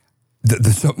space.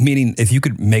 So, meaning if you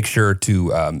could make sure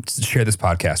to share this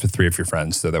podcast with 3 of your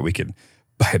friends so that we could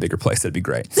buy a bigger place, that'd be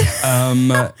great.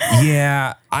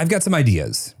 Yeah, I've got some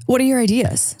ideas. What are your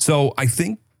ideas? So I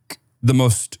think the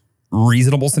most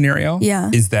reasonable scenario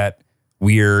is that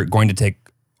we're going to take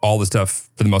all the stuff,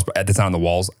 for the most part, that's on the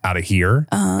walls out of here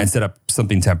and set up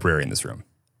something temporary in this room.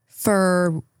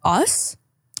 For us?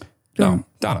 No,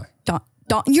 Donna. You're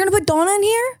going to put Donna in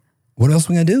here? What else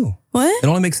are we going to do? What? It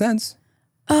only makes sense.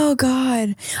 Oh,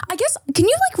 God. I guess, can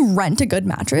you rent a good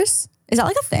mattress? Is that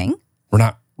a thing? We're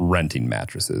not renting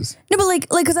mattresses. No, but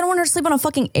because I don't want her to sleep on a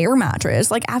fucking air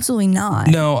mattress. Absolutely not.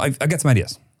 No, I've got some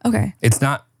ideas. Okay. It's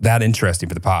not that interesting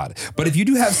for the pod. But if you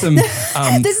do have some... this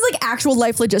is actual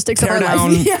life logistics of our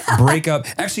life. Yeah. Breakup.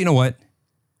 Actually, you know what?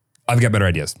 I've got better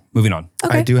ideas. Moving on.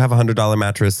 Okay. I do have a $100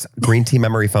 mattress, green tea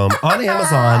memory foam on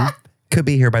Amazon. Could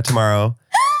be here by tomorrow.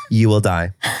 You will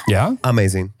die. Yeah?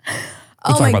 Amazing.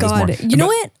 Oh my God. You know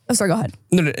what? Oh, sorry, go ahead.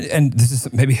 No, and this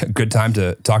is maybe a good time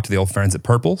to talk to the old friends at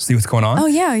Purple, see what's going on. Oh,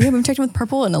 yeah. We haven't checked in with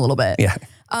Purple in a little bit. Yeah.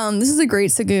 This is a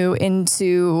great segue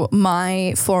into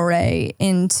my foray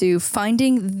into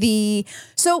finding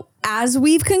so as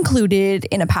we've concluded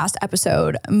in a past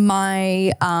episode,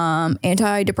 my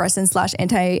antidepressant /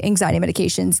 anti-anxiety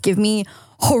medications give me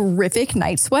horrific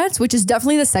night sweats, which is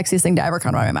definitely the sexiest thing to ever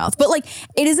come out of my mouth. But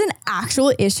it is an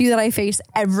actual issue that I face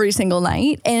every single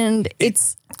night. And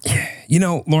it's...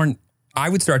 Lauren, I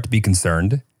would start to be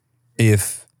concerned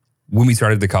if when we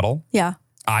started to cuddle... Yeah.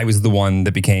 I was the one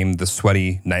that became the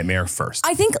sweaty nightmare first.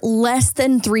 I think less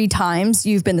than 3 times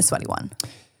you've been the sweaty one.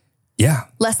 Yeah.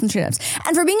 Less than 3 times.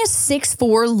 And for being a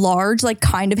 6'4", large,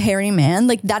 kind of hairy man,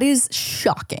 that is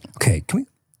shocking. Okay, can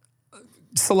we...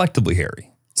 Selectively hairy.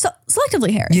 So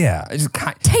selectively hairy. Yeah.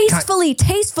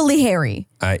 Tastefully hairy.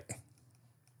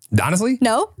 Honestly?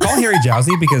 No? Call Harry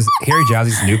Jowsey because Harry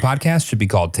Jowsey's new podcast should be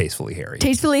called Tastefully Harry.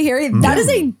 Tastefully Harry? That is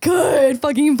a good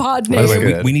fucking pod name. By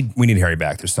the way, we need Harry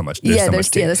back. There's so much. There's so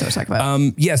much to talk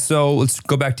about. So let's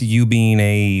go back to you being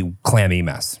a clammy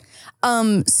mess.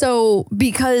 So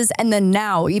because, and then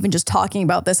now even just talking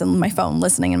about this and my phone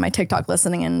listening and my TikTok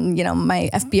listening and, my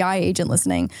FBI agent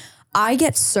listening, I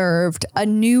get served a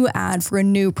new ad for a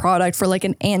new product for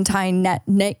an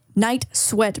anti-night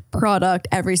sweat product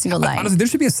every single night. Honestly, there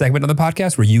should be a segment on the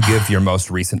podcast where you give your most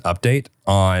recent update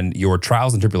on your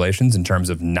trials and tribulations in terms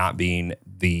of not being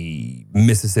the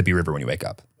Mississippi River when you wake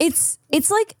up. It's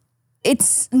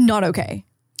not okay.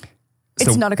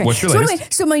 It's not okay. What's your latest? Anyway,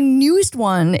 so my newest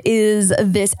one is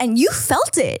this, and you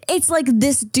felt it. It's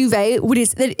this duvet,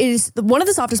 it is one of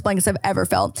the softest blankets I've ever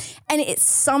felt. And it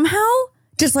somehow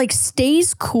just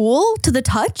stays cool to the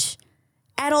touch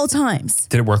at all times.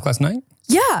 Did it work last night?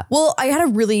 Yeah. Well, I had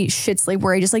a really shit sleep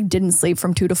where I just didn't sleep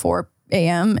from 2 to 4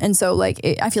 a.m. And so I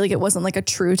feel like it wasn't a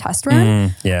true test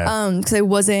run. Yeah. Because I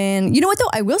wasn't, you know what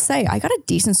though? I will say I got a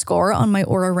decent score on my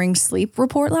Oura Ring sleep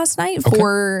report last night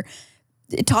for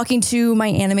talking to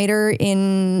my animator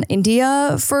in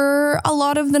India for a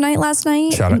lot of the night last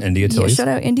night. Shout out India Tillies. Yeah, shout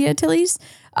out India Tillies.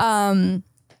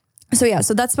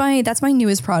 So that's my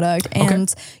newest product.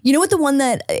 And you know what, the one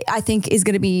that I think is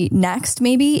going to be next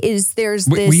maybe is this.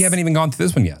 We haven't even gone through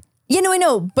this one yet. Yeah, no, I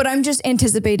know, but I'm just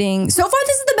anticipating. So far,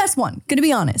 this is the best one. Gonna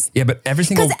be honest. Yeah, but every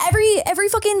single because every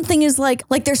fucking thing is like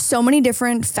there's so many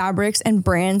different fabrics and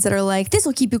brands that are this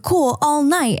will keep you cool all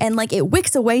night and it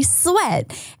wicks away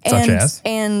sweat. Such as?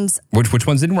 And which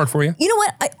ones didn't work for you? You know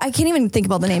what? I can't even think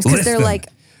about the names because they're them.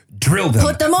 Drill them,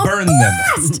 put them on burn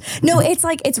blast. them. No,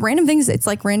 it's random things. It's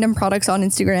random products on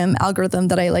Instagram algorithm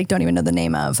that I don't even know the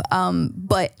name of.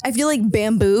 But I feel like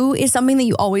bamboo is something that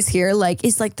you always hear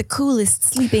is the coolest,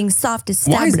 sleeping, softest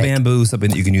fabric. Why is bamboo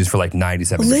something that you can use for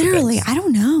 97 Literally, things? I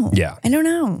don't know. Yeah. I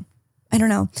don't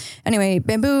know. Anyway,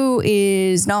 bamboo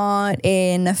is not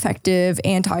an effective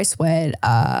anti-sweat.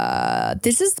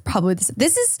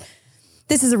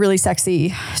 This is a really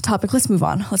sexy topic. Let's move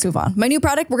on. My new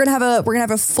product, we're gonna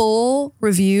have a full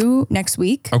review next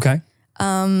week. Okay.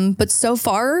 But so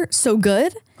far, so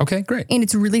good. Okay, great. And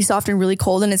it's really soft and really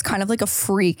cold. And it's kind of like a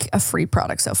free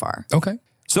product so far. Okay.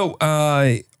 So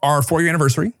our 4-year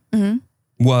anniversary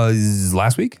was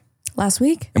last week. Last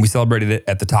week. And we celebrated it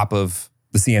at the top of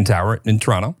the CN Tower in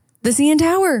Toronto. The CN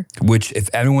Tower. Which, if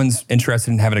anyone's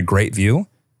interested in having a great view,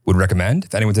 would recommend.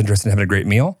 If anyone's interested in having a great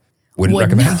meal, wouldn't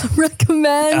recommend.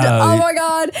 Oh my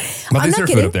God. But I'm they not serve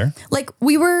kidding. food up there. Like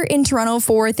we were in Toronto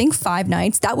for, I think, 5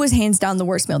 nights. That was hands down the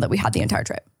worst meal that we had the entire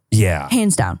trip. Yeah.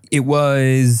 Hands down. It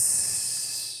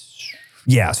was,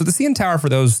 yeah. So the CN Tower, for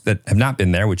those that have not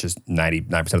been there, which is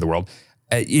 99% of the world,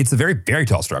 it's a very, very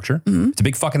tall structure. It's a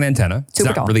big fucking antenna. It's Super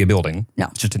not tall. really a building. No.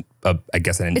 It's just, I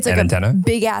guess, an It's like antenna. a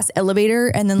big ass elevator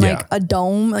and then like a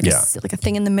dome, like Yeah. like a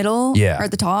thing in the middle Yeah. or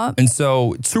at the top. And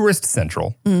so tourist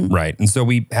central, right? And so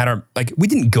we had our, like, we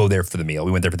didn't go there for the meal.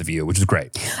 We went there for the view, which was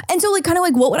great. And so like kind of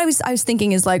like what I was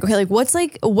thinking is like, okay, like what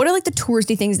are like the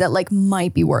touristy things that like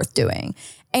might be worth doing?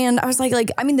 And I was like,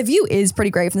 I mean, the view is pretty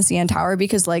great from the CN Tower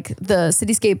because like the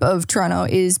cityscape of Toronto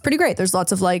is pretty great. There's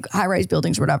lots of like high-rise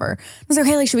buildings or whatever. I was like,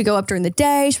 hey, like, should we go up during the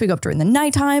day? Should we go up during the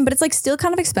nighttime? But it's like still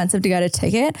kind of expensive to get a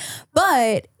ticket.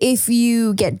 But if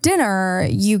you get dinner,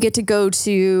 you get to go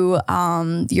to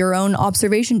your own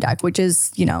observation deck, which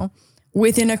is, you know,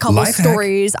 within a couple Life hack.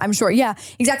 stories, I'm sure. Yeah,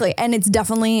 exactly. And it's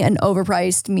definitely an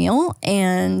overpriced meal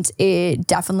and it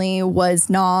definitely was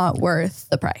not worth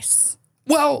the price.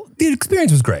 Well, the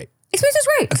experience was great. Experience is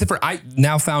great. Except for I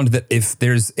now found that if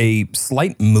there's a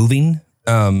slight moving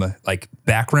like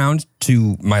background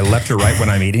to my left or right when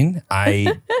I'm eating,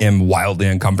 I am wildly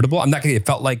uncomfortable. I'm not gonna, it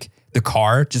felt like the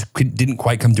car just didn't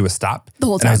quite come to a stop. The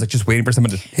whole And I was time. like just waiting for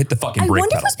someone to hit the fucking I brake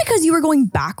wonder if pedal. it's because you were going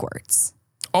backwards.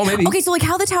 Oh, maybe. Okay, so like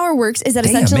how the tower works is that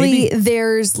Damn, essentially maybe.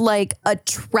 there's like a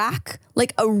track,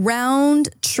 like a round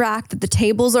track that the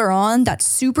tables are on that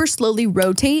super slowly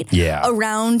rotate Yeah.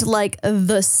 around like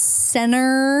the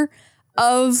center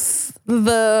of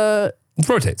the, It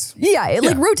rotates. it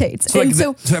like rotates. So, like, and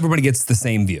so so everybody gets the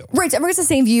same view. right, so everyone gets the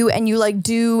same view and you like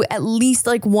do at least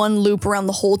like one loop around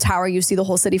the whole tower. You see the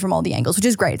whole city from all the angles, which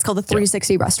is great. It's called the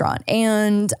 360 restaurant.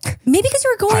 And maybe because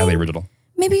you were going Highly original.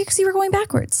 maybe because you were going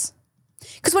backwards.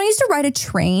 Because when I used to ride a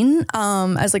train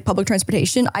as like public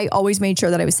transportation, I always made sure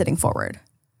that I was sitting forward.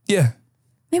 Yeah,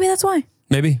 Maybe that's why.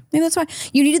 maybe. Maybe that's why.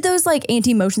 You needed those like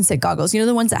anti-motion sick goggles. You know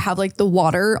the ones that have like the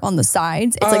water on the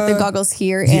sides? It's like the goggles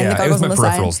here and yeah, the it goggles was on my the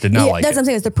side. peripherals. Did not like that's it. what I'm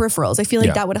saying. It's the peripherals. I feel like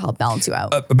Yeah. that would help balance you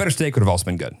out. A better steak would have also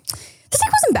been good. The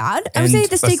steak wasn't bad. I would And say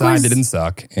the steak aside, was... it didn't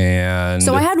suck. And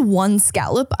So I had one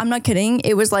scallop. I'm not kidding.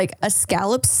 It was like a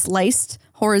scallop sliced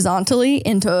horizontally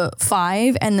into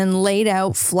 5 and then laid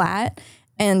out flat.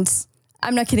 And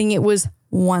I'm not kidding. It was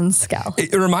one scallop.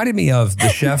 It reminded me of the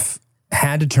chef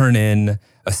had to turn in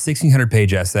a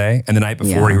 1,600-page essay, and the night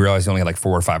before Yeah. he realized he only had like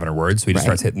 400 or 500 words, so he just Right.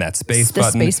 starts hitting that space The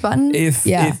button. space button? If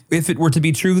it were to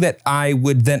be true that I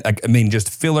would then, like, I mean, just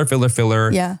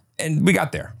filler. Yeah. And we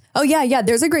got there. Oh, yeah.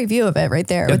 There's a great view of it right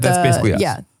there. Yeah, with that's the, basically us.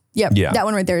 Yeah. Yep. Yeah. That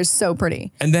one right there is so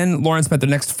pretty. And then Lauren spent the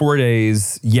next 4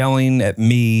 days yelling at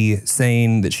me,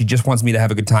 saying that she just wants me to have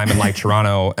a good time and like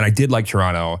Toronto. And I did like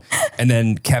Toronto. And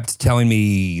then kept telling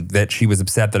me that she was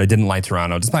upset that I didn't like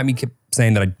Toronto, despite me kept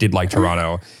saying that I did like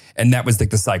Toronto. And that was like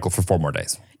the cycle for 4 more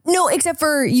days. No, except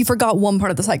for you forgot one part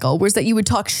of the cycle, was that you would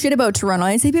talk shit about Toronto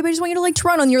and say, babe, I just want you to like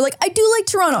Toronto. And you're like, I do like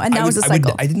Toronto. And that was the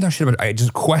cycle. I didn't talk shit about it. I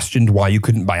just questioned why you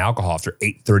couldn't buy alcohol after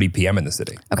 8:30 p.m. in the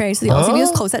city. Okay, so the LCB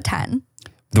was closed at 10.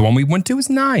 The one we went to was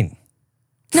 9.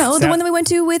 No, the Sat- one that we went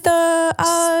to with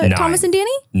Thomas and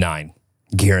Danny? 9.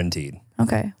 Guaranteed.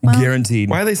 Okay. Well, Guaranteed.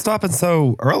 Why are they stopping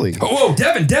so early? Oh,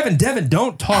 Devin,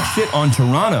 don't talk shit on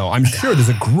Toronto. I'm sure there's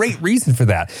a great reason for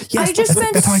that. Yes, I just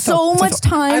spent that's how I so felt. much That's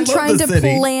how I time love trying the to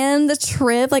city. plan the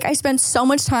trip. Like I spent so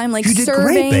much time like You did great,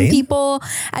 surveying babe. people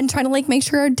and trying to like make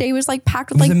sure our day was like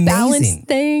packed with It was like amazing. balanced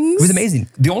things. It was amazing.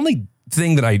 The only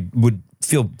thing that I would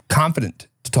feel confident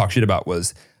to talk shit about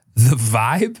was the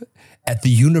vibe at the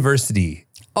university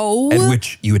Oh at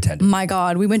which you attended. my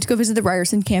God. We went to go visit the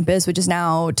Ryerson campus, which is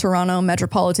now Toronto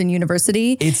Metropolitan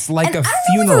University. It's like And a I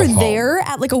funeral remember home. there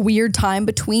at like a weird time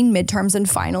between midterms and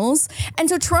finals. And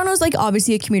so Toronto's like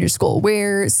obviously a commuter school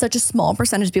where such a small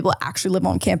percentage of people actually live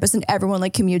on campus and everyone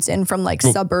like commutes in from like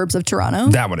suburbs of Toronto.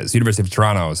 That one is. University of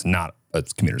Toronto is not a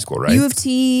commuter school, right? U of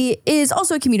T is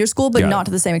also a commuter school, but Got not it.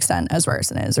 to the same extent as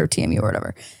Ryerson is or TMU or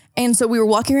whatever. And so we were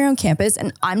walking around campus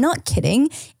and I'm not kidding.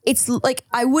 It's like,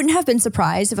 I wouldn't have been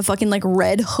surprised if a fucking like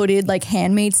red hooded, like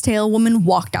Handmaid's Tale woman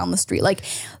walked down the street. Like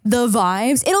the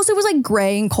vibes, it also was like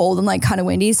gray and cold and like kind of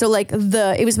windy. So like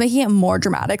it was making it more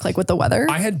dramatic, like with the weather.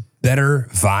 I had better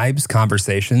vibes,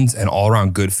 conversations, and all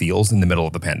around good feels in the middle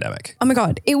of the pandemic. Oh my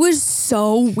God. It was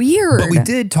so weird. But we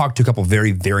did talk to a couple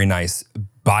very, very nice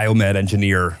biomed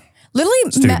engineer. Literally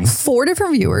met Students. 4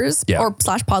 different viewers Yeah. or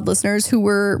 /pod listeners who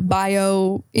were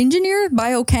bioengineer,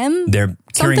 biochem. They're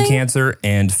curing something? cancer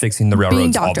and fixing the being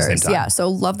railroads all at the same doctors. time. Yeah. So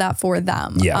love that for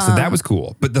them. Yeah, so that was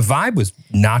cool. But the vibe was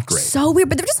not great. So weird,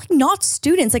 but they're just like not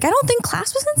students. Like I don't think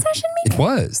class was in session. Maybe It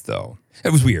was, though.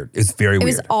 It was weird. It's very it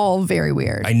weird. was all very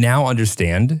weird. I now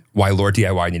understand why Lord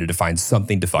DIY needed to find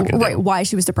something to fucking Right, do. why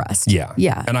she was depressed. Yeah.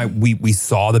 Yeah. And we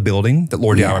saw the building that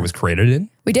Lord DIY was created in.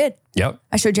 We did. Yep.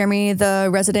 I showed Jeremy the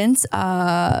residence,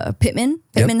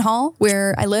 Pittman Hall,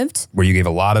 where I lived. Where you gave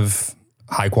a lot of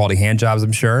high quality hand jobs,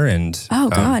 I'm sure. And Oh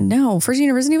God, no. First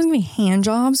University was giving me hand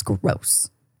jobs. Gross.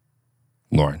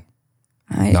 Lauren,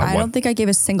 I Not one. don't think I gave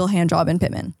a single hand job in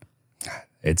Pittman.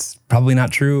 it's probably not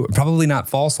true. Probably not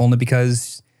false, only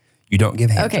because you don't give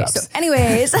hand Okay, jobs. so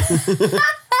anyways.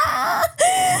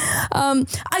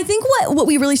 I think what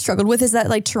we really struggled with is that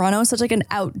like Toronto is such like an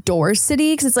outdoor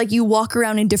city because it's like you walk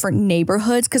around in different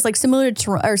neighborhoods because like similar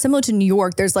to New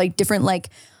York, there's like different like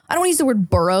I don't want to use the word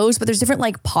boroughs, but there's different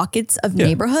like pockets of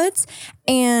neighborhoods.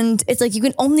 And it's like you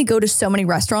can only go to so many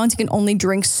restaurants. You can only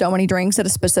drink so many drinks at a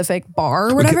specific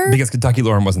bar or whatever. Because Kentucky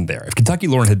Lauren wasn't there. If Kentucky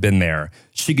Lauren had been there,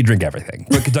 she could drink everything.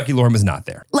 But Kentucky Lauren was not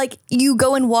there. Like you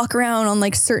go and walk around on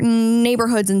like certain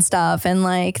neighborhoods and stuff and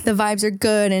like the vibes are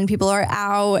good and people are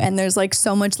out and there's like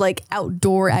so much like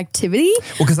outdoor activity.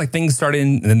 Well, because like things start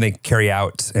in and then they carry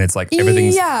out and it's like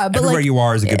everything's but, everywhere like, you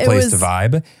are is a good it place to was-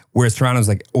 vibe. Whereas Toronto's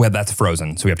like, oh, yeah, that's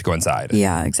frozen. So we have to go inside.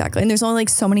 Yeah, exactly. And there's only like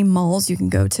so many malls you can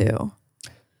go to.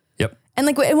 Yep. And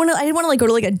like I didn't want to like go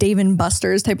to like a Dave and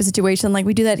Buster's type of situation. Like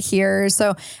we do that here.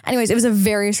 So anyways, it was a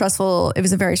very stressful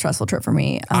trip for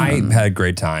me. I had a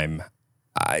great time.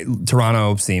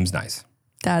 Toronto seems nice.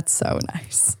 That's so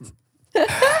nice.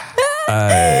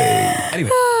 Anyway,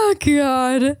 Oh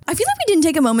God. I feel like we didn't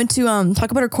take a moment to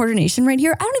talk about our coordination right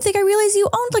here. I don't think I realized you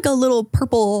owned like a little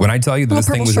purple. when I tell you that little this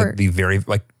thing purple was shirt. at the very,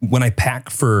 like when I pack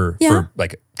for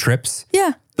like trips,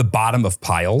 Yeah. the bottom of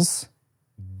piles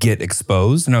get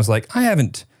exposed. And I was like, I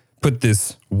haven't put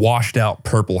this washed out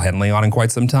purple Henley on in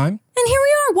quite some time. And here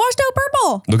we are, washed out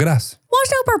purple. Look at us.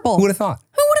 Washed out purple. Who would have thought?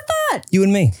 Who would have thought? You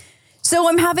and me. So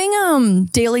I'm having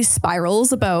daily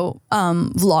spirals about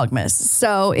Vlogmas.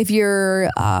 So if you're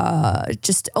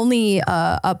just only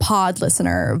a pod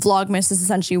listener, Vlogmas is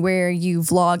essentially where you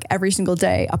vlog every single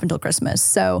day up until Christmas.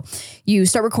 So you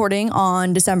start recording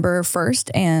on December 1st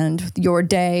and your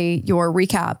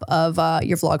recap of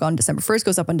your vlog on December 1st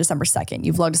goes up on December 2nd.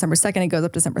 You vlog December 2nd, it goes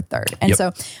up December 3rd. And Yep.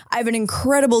 so I have an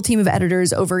incredible team of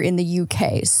editors over in the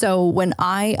UK. So when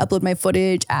I upload my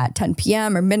footage at 10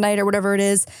 p.m. or midnight or whatever it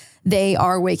is, they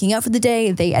are waking up for the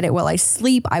day. They edit while I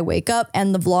sleep. I wake up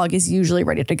and the vlog is usually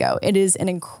ready to go. It is an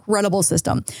incredible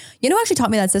system. You know who actually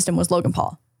taught me that system was Logan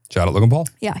Paul. Shout out Logan Paul.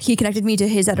 Yeah, he connected me to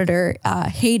his editor,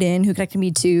 Hayden, who connected me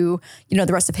to, the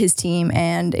rest of his team.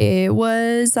 And it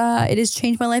has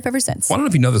changed my life ever since. Well, I don't know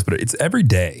if you know this, but it's every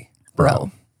day,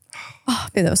 bro. Oh,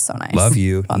 dude, that was so nice. Love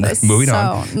you. Oh, that was Moving so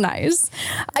on. nice.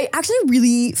 I actually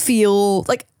really feel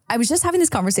like I was just having this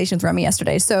conversation with Remy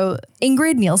yesterday. So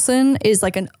Ingrid Nielsen is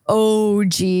like an OG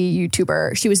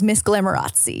YouTuber. She was Miss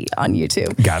Glamorazzi on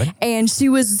YouTube. Got it. And she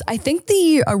was, I think,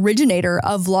 the originator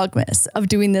of Vlogmas, of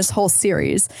doing this whole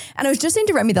series. And I was just saying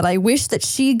to Remy that I wish that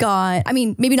she got, I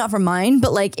mean, maybe not from mine,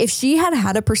 but like if she had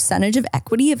had a percentage of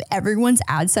equity of everyone's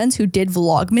AdSense who did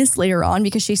Vlogmas later on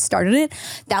because she started it,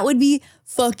 that would be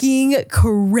fucking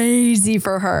crazy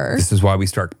for her. This is why we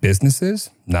start businesses,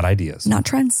 not ideas. Not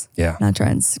trends. Yeah. Not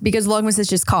trends. Because Vlogmas has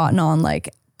just caught on like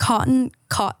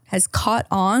has caught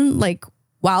on like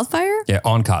wildfire. Yeah,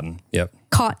 on cotton. Yep.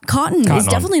 Cotton is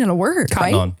on. definitely not a word,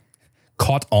 Cotton right? on.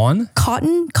 Caught on?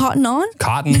 Cotton on?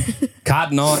 Cotton.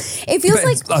 Cotton on. It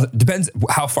feels depends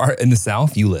how far in the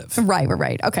South you live. Right.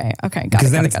 Okay. Got it.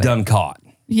 Because then got it's it. done caught.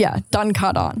 Yeah, done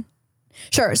caught on.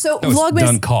 Sure. So No, it's Vlogmas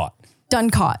done caught. done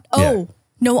caught. Oh, Yeah.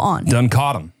 no on. Done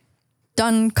caught them.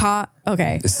 Done caught.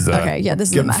 Okay. This is okay. Yeah, this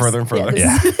is a getting mess. further and further.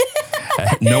 Yeah, this is-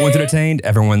 Yeah. No one's entertained.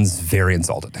 Everyone's very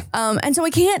insulted. And so I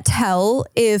can't tell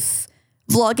if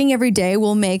vlogging every day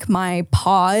will make my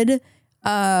pod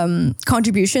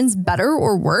contributions better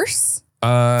or worse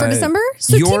for December.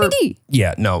 So TBD.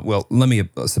 Yeah, no. Well, let me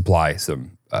supply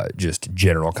some just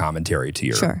general commentary to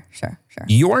your. Sure.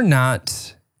 You're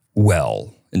not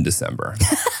well in December.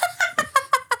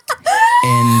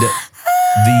 And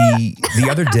the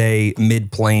other day,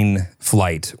 mid-plane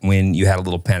flight, when you had a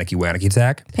little panicky wanicky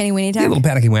attack. Penny weenie Yeah, a time. little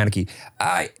panicky wanicky.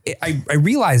 I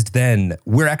realized then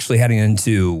we're actually heading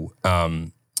into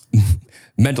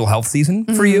mental health season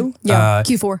for you. Yeah.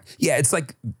 Q4. Yeah, it's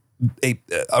like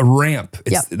a ramp.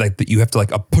 It's like that you have to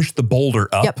like push the boulder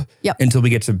up until we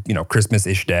get to,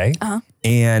 Christmas-ish day.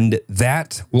 And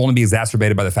that will only be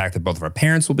exacerbated by the fact that both of our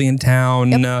parents will be in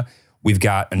town. We've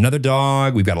got another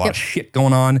dog. We've got a lot of shit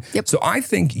going on. So I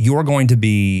think you're going to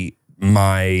be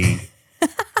my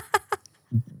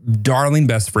darling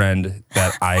best friend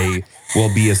that I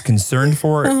will be as concerned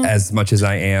for as much as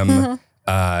I am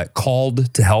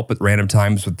called to help at random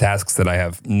times with tasks that I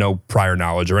have no prior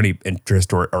knowledge or any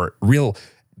interest or real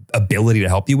ability to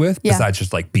help you with besides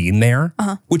just like being there,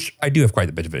 which I do have quite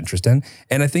a bit of interest in.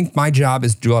 And I think my job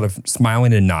is to do a lot of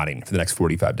smiling and nodding for the next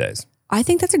 45 days. I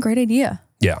think that's a great idea.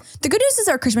 Yeah. The good news is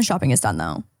our Christmas shopping is done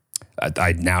though.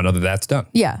 I now know that that's done.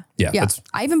 Yeah. Yeah.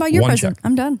 I even bought your present. Check.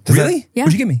 I'm done. Really? Yeah.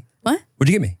 What'd you give me? What?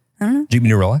 What'd you give me? I don't know. Did you give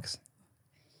me a new Rolex?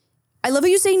 I love how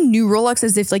you say new Rolex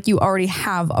as if like you already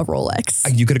have a Rolex.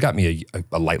 You could have got me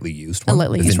a lightly used one. A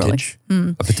lightly used vintage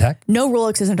of the tech. No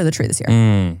Rolex is under the tree this year.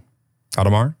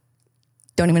 Audemars?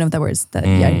 Don't even know what that was.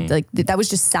 That that was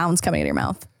just sounds coming out of your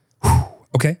mouth.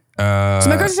 Okay. So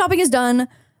my grocery shopping is done.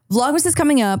 Vlogmas is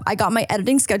coming up. I got my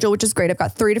editing schedule, which is great. I've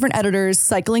got 3 different editors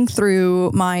cycling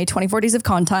through my 24 days of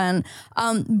content.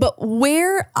 But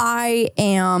where I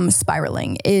am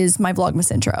spiraling is my Vlogmas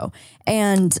intro.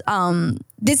 And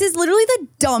this is literally the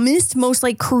dumbest, most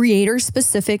like creator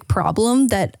specific problem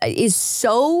that is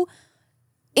so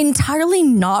entirely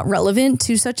not relevant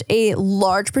to such a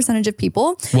large percentage of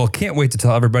people. Well, can't wait to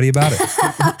tell everybody about it.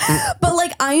 But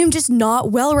like, I am just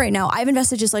not well right now. I've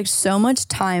invested just like so much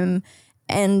time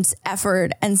and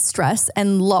effort and stress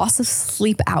and loss of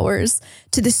sleep hours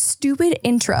to this stupid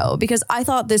intro because I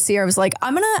thought this year I was like,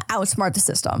 I'm going to outsmart the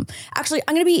system. Actually,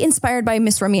 I'm going to be inspired by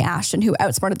Miss Remy Ashton, who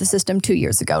outsmarted the system 2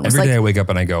 years ago. And Every day I wake up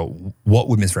and I go, what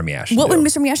would Miss Remy Ashton do? What would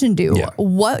Miss Remy Ashton do? Yeah.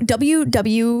 What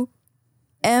WWM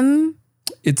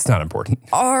It's not important.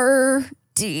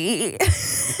 RD.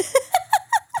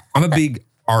 I'm a big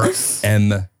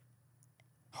RM.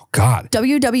 Oh, God.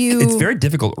 WW. It's very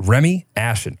difficult. Remy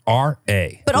Ashton.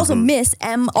 R-A. But also Miss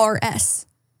MRS.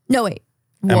 No, wait.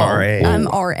 Whoa. MRA.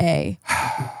 MRA.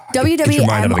 Get your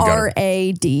mind out of the gutter.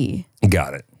 WWMRAD.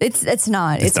 Got it. It's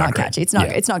not not great. catchy. It's not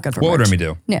Yeah. it's not good for What merch. would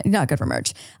Remy do? Yeah, not good for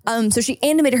merch. So she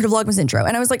animated her Vlogmas intro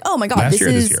and I was like, oh my God, Last this year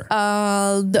or is this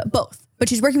year? both. But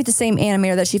she's working with the same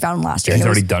animator that she found last year. He's And it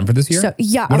was- already done for this year? So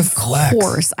yeah, What a of flex.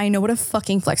 course. I know, what a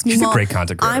fucking flex. She's a great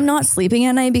content creator. I'm not sleeping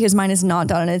at night because mine is not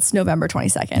done and it's November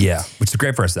 22nd. Yeah, which is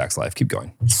great for our sex life. Keep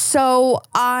going. So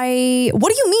what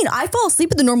do you mean? I fall asleep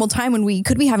at the normal time when we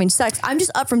could be having sex. I'm just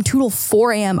up from 2 till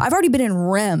 4 a.m. I've already been in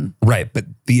REM. Right, but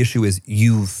the issue is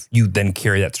you then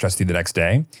carry that stress through the next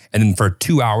day, and then for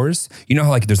 2 hours, you know how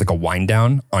like there's like a wind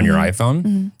down on your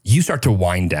iPhone. You start to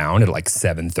wind down at like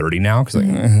 7:30 now because like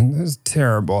this is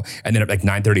terrible, and then at like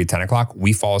 9:30 at 10 o'clock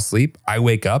we fall asleep. I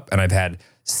wake up and I've had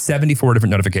 74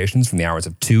 different notifications from the hours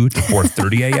of 2 to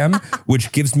 4:30 a.m.,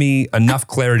 which gives me enough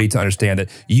clarity to understand that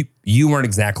you weren't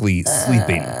exactly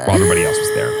sleeping while everybody else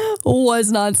was there.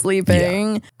 Was not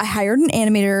sleeping. Yeah. I hired an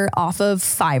animator off of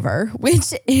Fiverr,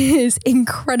 which is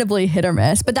incredibly hit or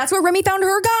miss. But that's where Remy found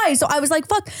her guy. So I was like,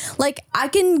 fuck, like I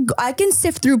can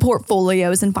sift through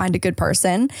portfolios and find a good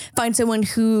person, find someone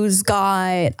who's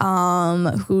got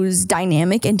who's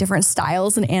dynamic in different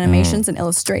styles and animations and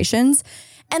illustrations.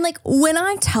 And like when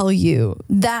I tell you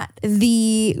that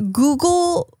the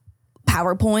Google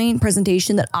PowerPoint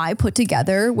presentation that I put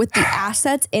together with the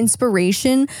assets,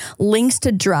 inspiration, links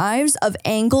to drives of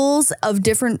angles of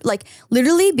different, like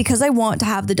literally because I want to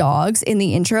have the dogs in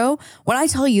the intro. When I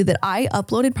tell you that I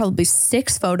uploaded probably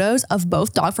 6 photos of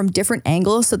both dog from different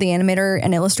angles, so the animator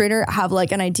and illustrator have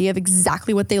like an idea of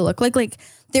exactly what they look like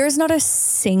there is not a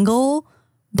single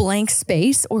blank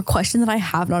space or question that I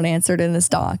have not answered in this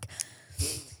doc.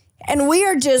 And we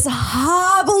are just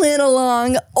hobbling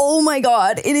along. Oh my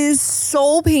God, it is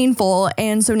so painful.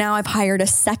 And so now I've hired a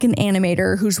second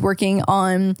animator who's working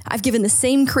on, I've given the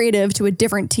same creative to a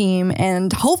different team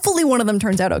and hopefully one of them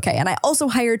turns out okay. And I also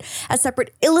hired a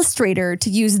separate illustrator to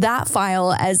use that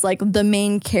file as like the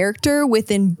main character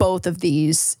within both of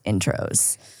these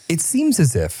intros. It seems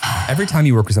as if every time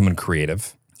you work with someone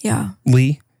creative, Yeah.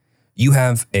 Lee, you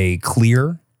have a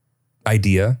clear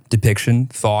idea, depiction,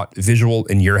 thought, visual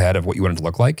in your head of what you want it to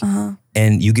look like.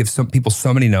 And you give some people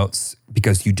so many notes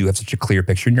because you do have such a clear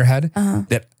picture in your head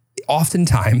that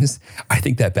oftentimes I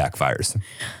think that backfires.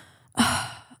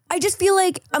 I just feel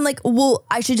like, I'm like, well,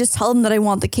 I should just tell them that I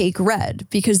want the cake red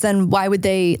because then why would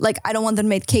they, like, I don't want them to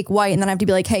make cake white and then I have to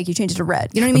be like, hey, can you change it to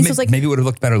red? You know what I mean? So it's like, maybe it would have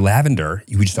looked better lavender.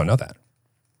 We just don't know that.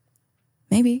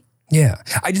 maybe. Yeah.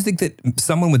 I just think that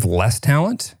someone with less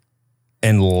talent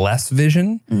and less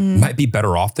vision might be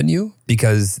better off than you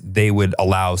because they would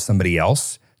allow somebody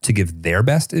else to give their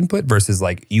best input versus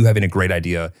like you having a great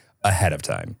idea ahead of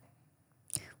time?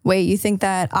 Wait, you think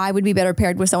that I would be better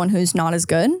paired with someone who's not as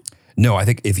good? No, I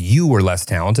think if you were less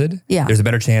talented, there's a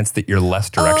better chance that your less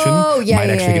direction might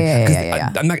actually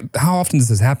get. I'm not. How often does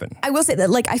this happen? I will say that,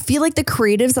 like, I feel like the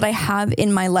creatives that I have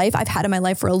in my life, I've had in my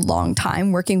life for a long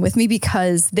time working with me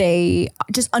because they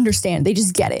just understand. They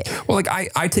just get it. Well, like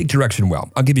I take direction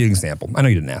well. I'll give you an example. I know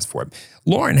you didn't ask for it.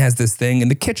 Lauren has this thing in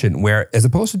the kitchen where, as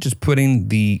opposed to just putting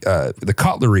the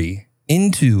cutlery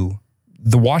into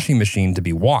the washing machine to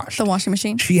be washed, The washing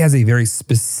machine? she has a very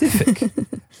specific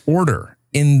order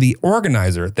in the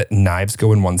organizer that knives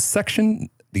go in one section,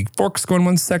 the forks go in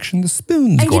one section, the spoons go in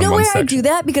one section. And you know where I do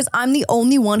that? Because I'm the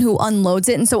only one who unloads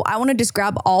it. And so I want to just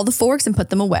grab all the forks and put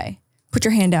them away. Put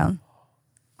your hand down.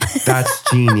 That's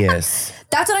genius.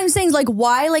 That's what I'm saying. Like,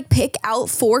 why like pick out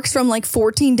forks from like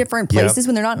 14 different places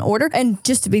when they're not in order? And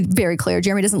just to be very clear,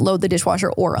 Jeremy doesn't load the dishwasher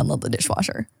or unload the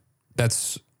dishwasher.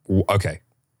 That's okay.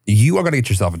 You are going to get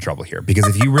yourself in trouble here because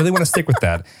if you really want to stick with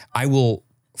that, I will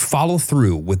follow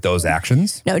through with those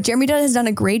actions. No, Jeremy has done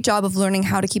a great job of learning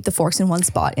how to keep the forks in one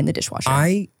spot in the dishwasher.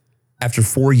 After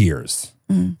 4 years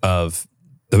of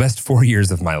the best 4 years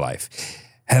of my life,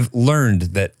 have learned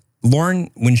that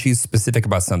Lauren, when she's specific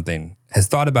about something, has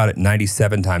thought about it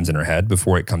 97 times in her head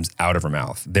before it comes out of her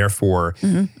mouth. Therefore,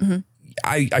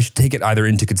 I should take it either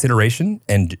into consideration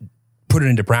and put it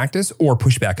into practice or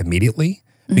push back immediately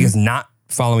because not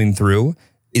following through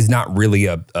is not really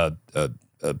a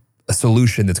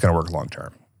solution that's going to work long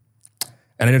term.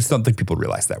 And I just don't think people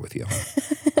realize that with you.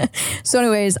 So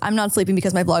anyways, I'm not sleeping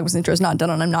because my Vlogmas intro is not done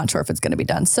and I'm not sure if it's going to be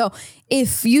done. So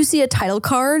if you see a title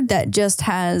card that just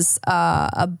has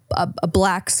a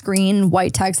black screen,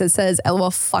 white text that says, LOL,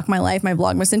 fuck my life, my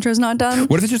Vlogmas intro is not done.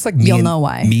 What if it's just like you'll know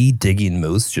why. Me digging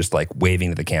moose, just like waving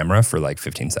to the camera for like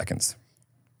 15 seconds?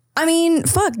 I mean,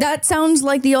 fuck, that sounds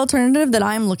like the alternative that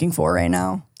I'm looking for right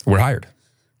now. We're hired.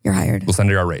 You're hired. We'll send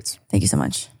you our rates. Thank you so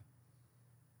much.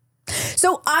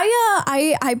 So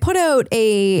I put out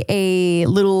a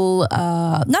little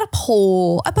not a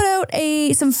poll. I put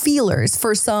out some feelers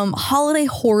for some holiday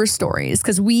horror stories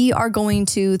because we are going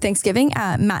to Thanksgiving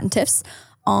at Matt and Tiff's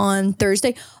on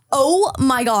Thursday. Oh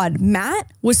my God,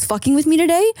 Matt was fucking with me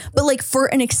today, but like for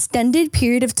an extended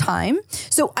period of time.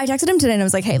 So I texted him today and I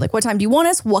was like, hey, like what time do you want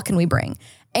us? What can we bring?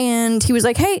 And he was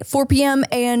like, hey, 4 p.m.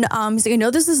 And he's like, I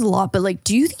know this is a lot, but like,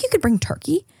 do you think you could bring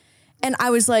turkey? And I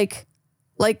was like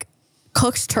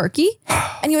cooked turkey?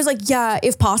 And he was like, yeah,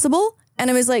 if possible.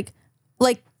 And I was like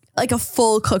a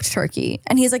full cooked turkey.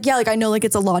 And he's like, yeah, like I know like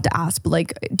it's a lot to ask, but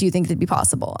like, do you think it'd be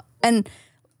possible? And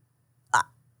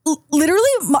literally,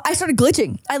 I started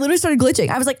glitching. I literally started glitching.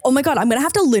 I was like, oh my God, I'm going to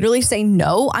have to literally say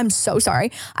no. I'm so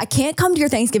sorry. I can't come to your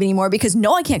Thanksgiving anymore because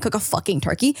no, I can't cook a fucking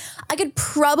turkey. I could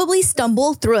probably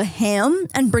stumble through a ham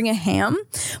and bring a ham.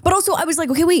 But also I was like,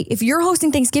 okay, wait, if you're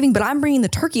hosting Thanksgiving, but I'm bringing the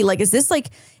turkey, like, is this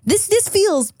like, this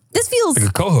feels like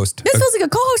a co-host. This feels like a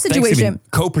co-host situation.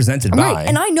 Co-presented by. Right.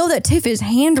 And I know that Tiff is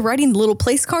handwriting the little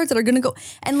place cards that are going to go.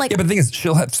 And like, yeah, but the thing is,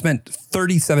 she'll have spent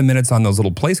 37 minutes on those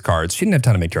little place cards. She didn't have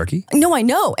time to make turkey. No, I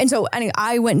know. And so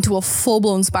I went into a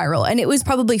full-blown spiral. And it was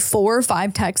probably 4 or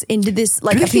 5 texts into this.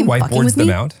 Like, if he whiteboards them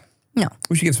out? No.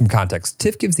 We should give some context.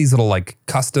 Tiff gives these little like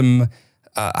custom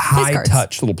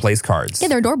high-touch little place cards. Yeah,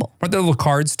 they're adorable. Aren't there little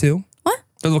cards too? What?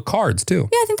 There are little cards too.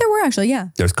 Yeah, I think there were actually, yeah.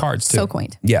 There's cards too. So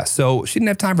quaint. Yeah, so she didn't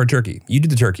have time for a turkey. You did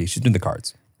the turkey. She's doing the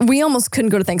cards. We almost couldn't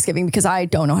go to Thanksgiving because I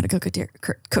don't know how to cook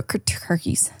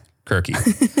turkeys. Kirky.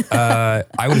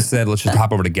 I would have said, let's just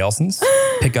hop over to Gelson's,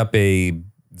 pick up a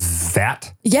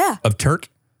vat of turk,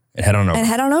 and head on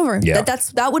over. Yeah.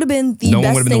 That would have been the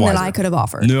best thing that I could have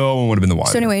offered. No one would have been the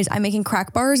wiser. So anyways, I'm making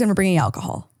crack bars and we're bringing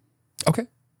alcohol. Okay.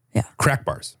 Yeah. Crack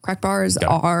bars. Crack bars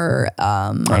are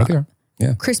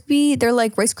Yeah. crispy. They're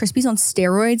like Rice Krispies on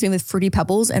steroids made with Fruity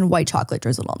Pebbles and white chocolate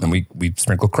drizzled on them. And we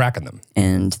sprinkle crack in them.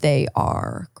 And they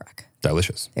are crack.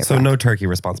 Delicious. So no turkey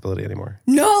responsibility anymore.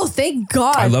 No, thank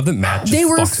God. I love that Matt just they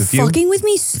were fucks with you. fucking with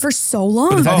me for so long.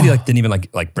 But the fact that he didn't even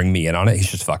like bring me in on it, he's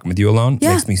just fucking with you alone,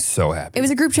 makes me so happy. It was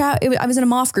a group chat. I was in a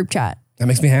MOF group chat. That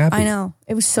makes me happy. I know.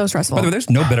 It was so stressful. By the way, there's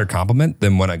no better compliment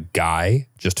than when a guy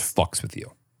just fucks with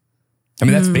you. I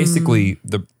mean, that's basically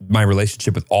my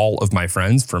relationship with all of my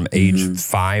friends from age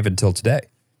 5 until today.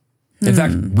 In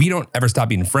fact, we don't ever stop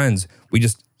being friends. We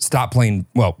just stop playing.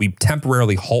 Well, we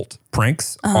temporarily halt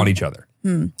pranks on each other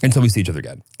until we see each other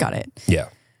again. Got it. Yeah.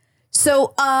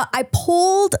 So I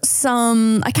pulled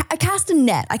some, I cast a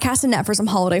net. I cast a net for some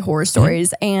holiday horror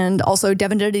stories and also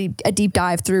Devin did a deep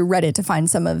dive through Reddit to find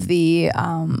some of the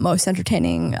most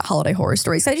entertaining holiday horror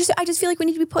stories. I just feel like we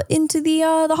need to be put into the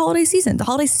holiday season, the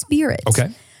holiday spirit. Okay.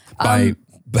 By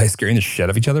by scaring the shit out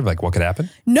of each other? Like what could happen?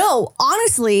 No,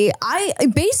 honestly,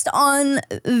 based on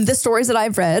the stories that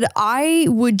I've read,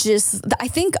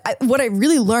 what I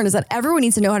really learned is that everyone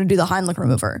needs to know how to do the Heimlich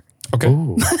remover. Okay.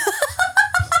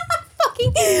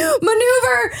 Fucking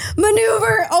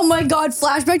maneuver. Oh my God.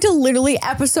 Flashback to literally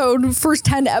first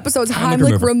 10 episodes,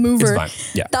 Heimlich remover. It's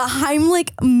fine. Yeah. The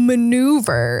Heimlich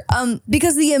maneuver.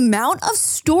 Because the amount of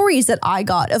stories that I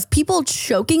got of people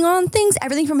choking on things,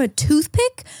 everything from a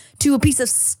toothpick to a piece of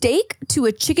steak to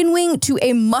a chicken wing to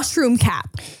a mushroom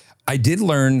cap. I did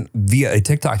learn via a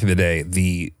TikTok the other day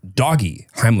the doggy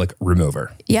Heimlich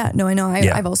remover. Yeah, no, I know.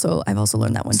 I've also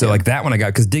learned that one So too. like that one I got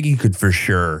because Diggy could for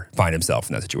sure find himself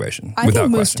in that situation. I think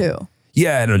Moose too.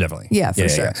 Yeah, no, definitely. Yeah, for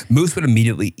sure. Moose would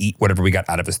immediately eat whatever we got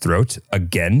out of his throat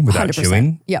again without 100%.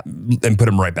 chewing. Yep. And put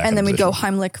him right back. And then we go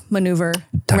position. Heimlich maneuver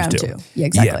Times round 2. two. Yeah,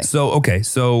 exactly. Yeah.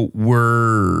 So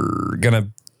we're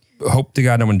gonna hope to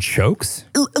God no one chokes.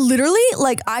 Literally,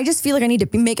 like I just feel like I need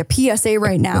to make a PSA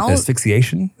right now.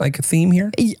 Asphyxiation like a theme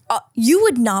here. You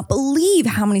would not believe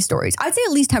how many stories. I'd say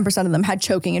at least 10% of them had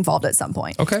choking involved at some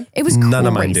point. Okay. It was crazy. None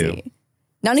of mine do.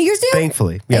 None of yours do?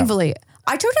 Thankfully. Yeah. Thankfully.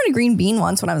 I choked on a green bean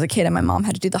once when I was a kid and my mom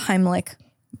had to do the Heimlich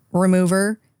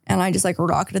remover and I just like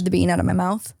rocketed the bean out of my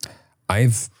mouth.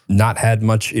 I've not had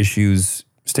much issues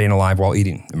staying alive while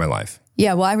eating in my life.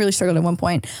 Yeah, well, I really struggled at one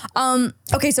point.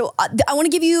 Okay, so I want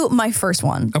to give you my first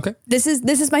one. Okay. This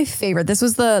is my favorite. This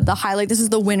was the highlight. This is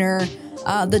the winner,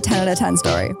 the 10 out of 10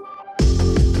 story.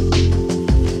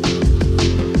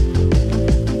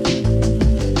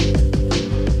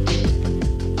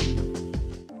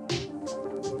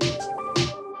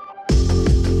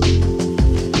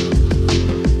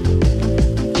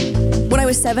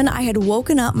 was 7, I had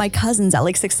woken up my cousins at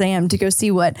like 6 a.m. to go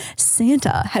see what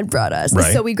Santa had brought us.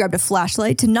 Right. So we grabbed a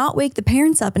flashlight to not wake the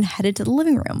parents up and headed to the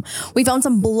living room. We found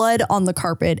some blood on the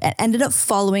carpet and ended up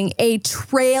following a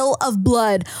trail of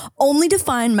blood, only to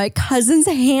find my cousin's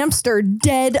hamster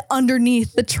dead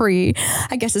underneath the tree.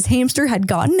 I guess his hamster had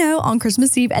gotten out on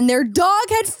Christmas Eve and their dog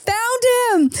had found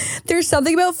him. There's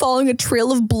something about following a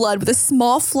trail of blood with a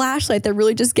small flashlight that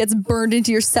really just gets burned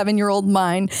into your 7-year-old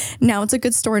mind. Now it's a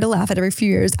good story to laugh at every few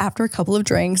years after a couple of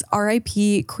drinks.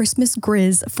 R.I.P. Christmas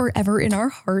Grizz, forever in our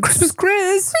hearts. Christmas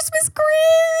Grizz. Christmas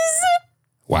Grizz.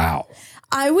 Wow.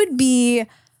 I would be if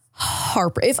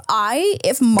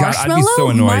Marshmallow, I'd be so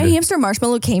annoyed. my hamster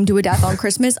Marshmallow came to a death on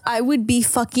Christmas, I would be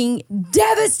fucking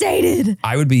devastated.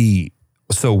 I would be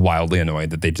so wildly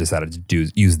annoyed that they decided to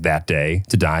use that day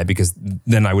to die, because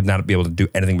then I would not be able to do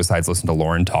anything besides listen to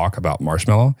Lauren talk about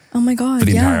Marshmallow Oh my God. for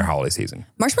the yeah. entire holiday season.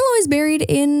 Marshmallow is buried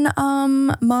in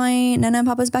my Nana and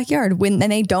Papa's backyard and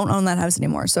they don't own that house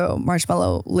anymore. So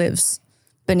Marshmallow lives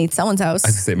beneath someone's house. I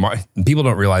was gonna say, people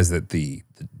don't realize that the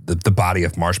body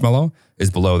of Marshmallow is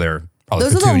below their probably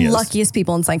Those are the petunias. luckiest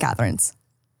people in St. Catharines.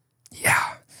 Yeah.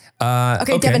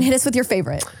 Okay, Devin, hit us with your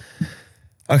favorite.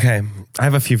 Okay, I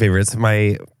have a few favorites.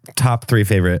 My top 3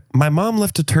 favorite. My mom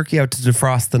left a turkey out to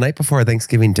defrost the night before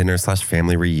Thanksgiving dinner /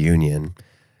 family reunion.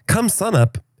 Come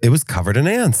sunup, it was covered in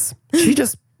ants. She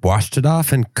just washed it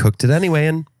off and cooked it anyway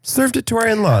and served it to our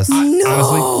in-laws.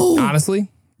 Honestly,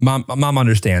 mom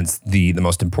understands the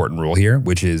most important rule here,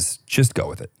 which is just go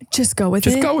with it. Just go with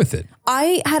it. Just go with it.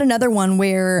 I had another one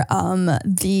where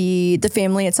the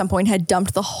family at some point had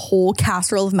dumped the whole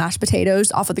casserole of mashed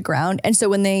potatoes off of the ground. And so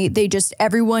when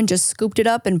everyone just scooped it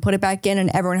up and put it back in, and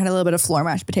everyone had a little bit of floor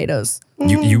mashed potatoes.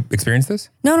 You experienced this?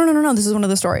 No. This is one of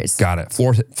the stories. Got it.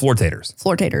 Floor taters.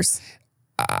 Floor taters.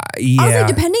 Yeah. Honestly,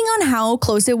 depending on how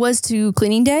close it was to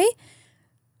cleaning day.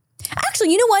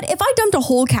 Actually, you know what? If I dumped a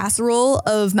whole casserole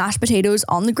of mashed potatoes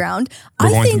on the ground, We're I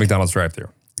going to think McDonald's drive-thru.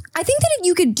 that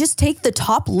you could just take the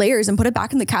top layers and put it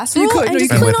back in the casserole You could. and No, you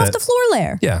just could. clean I'm with off it. the floor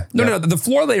layer. Yeah. No, the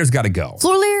floor layer's got to go.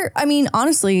 Floor layer, I mean,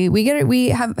 honestly, we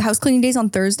have house cleaning days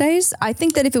on Thursdays. I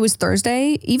think that if it was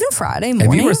Thursday, even Friday Have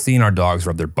morning, you ever seen our dogs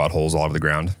rub their buttholes all over the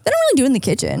ground? they don't really do it in the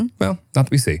kitchen. Well, not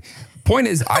that we see. Point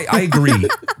is, I agree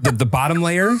that the bottom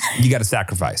layer, you got to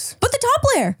sacrifice. But the top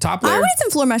layer. Top layer? I would eat some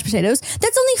floor mashed potatoes.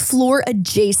 That's only floor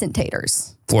adjacent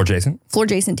taters. Floor adjacent. Floor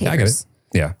adjacent taters. I get it.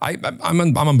 Yeah.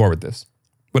 I'm on board with this.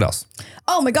 What else?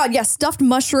 Oh my God, yes, stuffed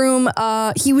mushroom.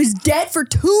 He was dead for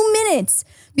 2 minutes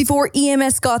before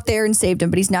EMS got there and saved him,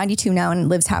 but he's 92 now and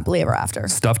lives happily ever after.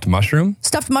 Stuffed mushroom?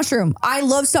 Stuffed mushroom. I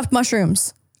love stuffed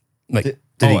mushrooms. Like,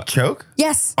 Did he choke?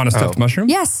 Yes. on a stuffed mushroom?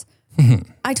 Yes.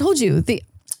 I told you.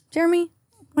 Jeremy,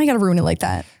 why you gotta ruin it like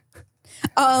that?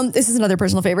 This is another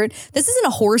personal favorite. This isn't a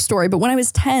horror story, but when I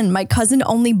was 10, my cousin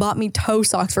only bought me toe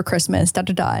socks for Christmas.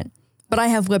 But I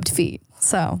have webbed feet,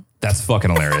 so. That's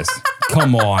fucking hilarious.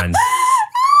 Come on.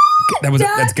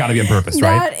 That's got to be on purpose,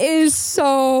 right? That is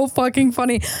so fucking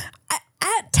funny.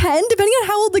 At 10, depending on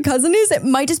how old the cousin is, it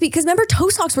might just be because remember, toe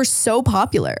socks were so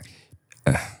popular.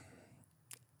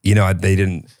 You know, they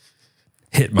didn't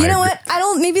hit my. You know what? I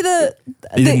don't. Maybe they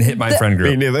didn't hit my friend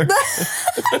group. Me neither.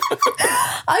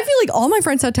 I feel like all my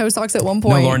friends had toe socks at one No,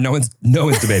 point. Lauren, no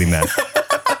one's debating that.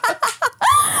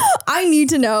 I need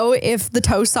to know if the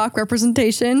toe sock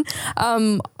representation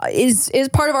is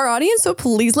part of our audience. So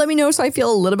please let me know so I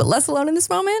feel a little bit less alone in this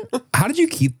moment. How did you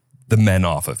keep the men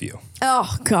off of you?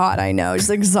 Oh God, I know. It's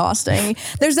exhausting.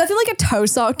 There's nothing like a toe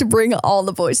sock to bring all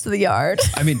the boys to the yard.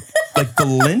 I mean, like the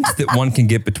lint that one can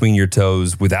get between your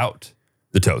toes without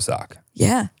the toe sock.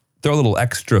 Yeah. Throw a little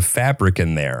extra fabric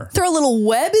in there. Throw a little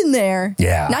web in there.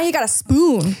 Yeah. Now you got a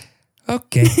spoon.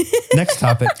 Okay. Next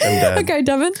topic. Okay,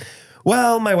 Devin.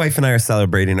 Well, my wife and I are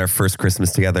celebrating our first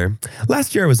Christmas together.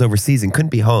 Last year I was overseas and couldn't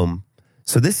be home.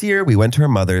 So this year we went to her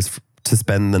mother's to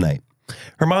spend the night.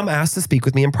 Her mom asked to speak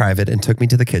with me in private and took me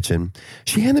to the kitchen.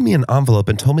 She handed me an envelope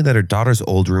and told me that her daughter's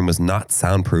old room was not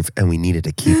soundproof and we needed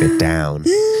to keep it down.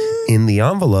 In the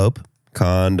envelope,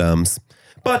 condoms.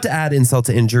 But to add insult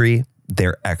to injury,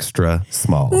 they're extra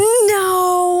small.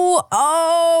 No.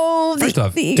 Oh. First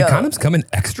off, do condoms come in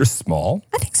extra small?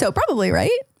 I think so, probably,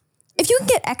 right? If you can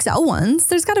get XL ones,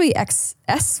 there's got to be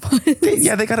XS ones.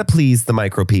 Yeah, they got to please the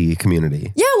micro P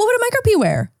community. Yeah, what would a micro P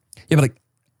wear? Yeah, but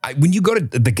like when you go to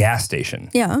the gas station,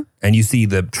 Yeah. and you see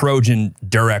the Trojan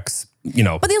Durex, you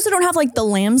know, But they also don't have like the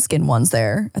lambskin ones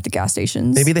there at the gas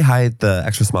stations. Maybe they hide the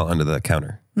extra small under the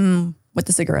counter. With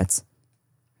the cigarettes.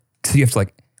 so you have to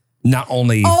like not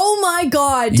only. Oh my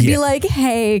God. To be Yeah. like,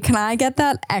 hey, can I get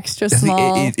that extra See,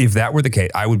 small? if that were the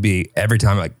case, I would be every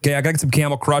time like, okay, I got some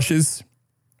Camel Crushes.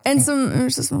 And some,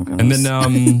 And then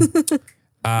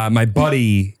my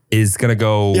buddy is gonna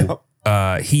go.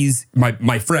 He's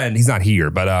my friend. He's not here,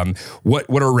 but what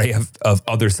array of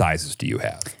other sizes do you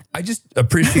have? I just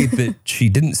appreciate that she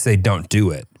didn't say don't do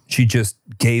it. She just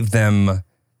gave them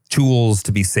tools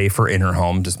to be safer in her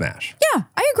home to smash. yeah,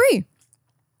 I agree.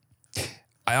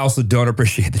 I also don't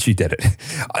appreciate that she did it.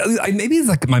 Maybe it's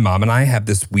like my mom and I have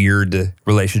this weird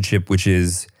relationship, which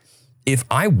is if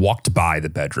I walked by the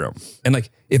bedroom and like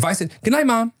if I said, good night,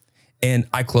 Mom, and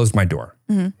I closed my door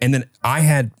and then I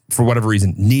had, for whatever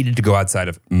reason, needed to go outside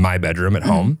of my bedroom at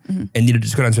home and needed to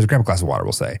just go downstairs and grab a glass of water,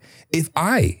 we'll say. If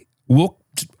I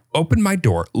opened my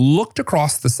door, looked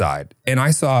across the side, and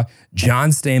I saw John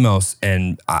Stamos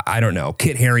and I don't know,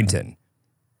 Kit Harington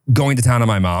going to town on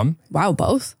my mom, Wow,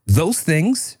 both? those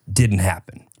things didn't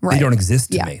happen. Right. They don't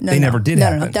exist to Yeah. me. No, they no. never did No,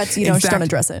 happen. no. That's, you In just don't fact-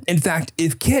 address it. In fact,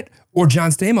 if Kit or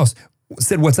John Stamos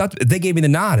said, what's up? They gave me the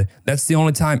nod. That's the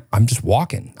only time I'm just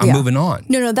walking. I'm Yeah. moving on.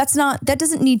 No, that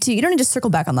doesn't need to, you don't need to circle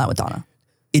back on that with Donna.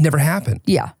 It never happened.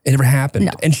 Yeah. It never happened.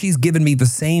 No. Mm-hmm. And she's given me the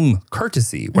same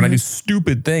courtesy when I do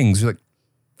stupid things. She's like,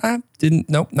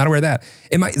 nope, not aware of that.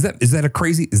 Is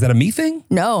that a me thing?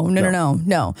 No.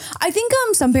 I think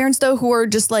some parents though who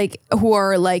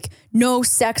are like no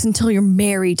sex until you're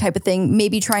married type of thing,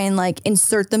 maybe try and like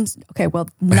insert them. Okay, well,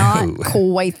 not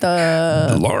quite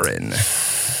the Lauren.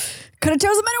 could have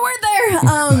chosen a better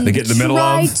word there. They get in the middle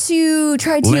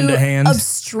try lend a to hand.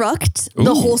 obstruct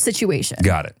the whole situation.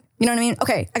 Got it. You know what I mean?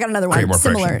 Okay, I got another Create one.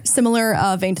 more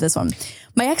Similar vein to this one.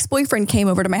 My ex-boyfriend came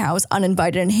over to my house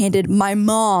uninvited and handed my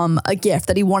mom a gift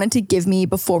that he wanted to give me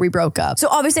before we broke up. So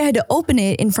obviously I had to open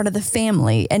it in front of the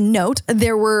family. And note,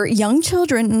 there were young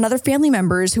children and other family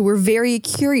members who were very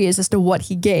curious as to what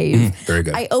he gave. Very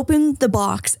good. I opened the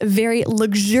box, very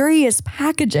luxurious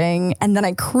packaging, and then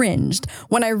I cringed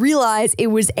when I realized it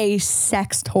was a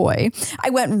sex toy. I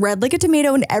went red like a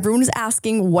tomato and everyone was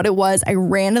asking what it was. I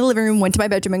ran to the living room, went to my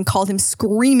bedroom and called him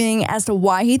screaming as to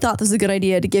why he thought this was a good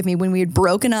idea to give me when we had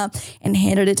broken up, and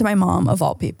handed it to my mom of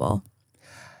all people.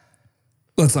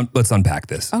 Let's unpack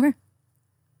this. Okay.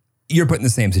 You're put in the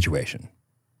same situation.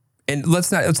 And let's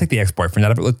take the ex-boyfriend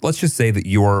out of it. Let's just say that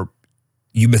you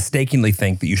mistakenly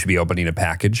think that you should be opening a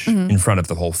package in front of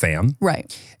the whole fam.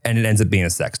 Right. And it ends up being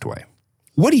a sex toy.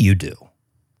 What do you do?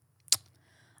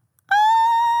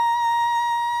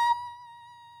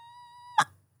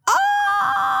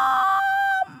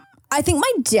 I think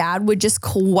my dad would just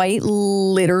quite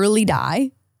literally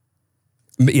die.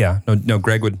 But yeah, no,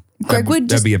 Greg would. Greg would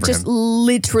that'd be it just for him.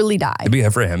 literally die. It'd be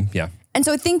it for him, yeah. And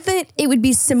so I think that it would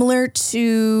be similar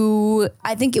to,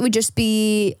 I think it would just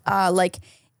be like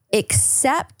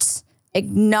accept,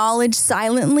 acknowledge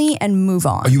silently, and move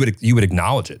on. Oh, you would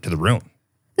acknowledge it to the room.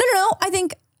 No.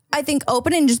 I think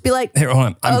open it and just be like, Here, hold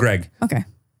on. I'm Greg. Okay.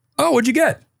 Oh, what'd you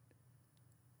get?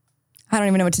 I don't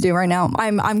even know what to do right now.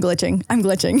 I'm glitching.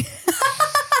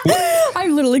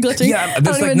 I'm literally glitching. Yeah, I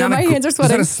don't even know. My hands are It's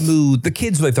sweating. not a smooth. The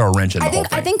kids really throw a wrench in the whole thing.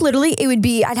 I think literally it would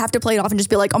be, I'd have to play it off and just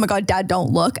be like, oh my God, Dad,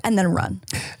 don't look, and then run.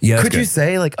 Yeah, that's Could you good.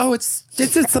 say like, oh, it's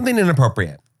something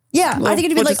inappropriate? Yeah, I think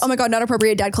it'd be we'll like, just- oh my God, not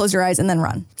appropriate. Dad, close your eyes and then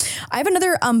run. I have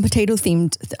another potato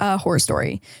themed horror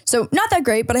story. So not that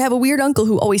great, but I have a weird uncle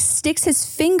who always sticks his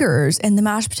fingers in the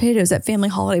mashed potatoes at family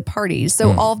holiday parties.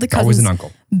 So all of the Always cousins an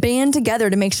uncle. band together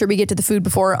to make sure we get to the food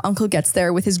before Uncle gets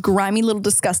there with his grimy little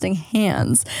disgusting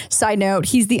hands. Side note,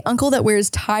 he's the uncle that wears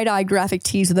tie-dye graphic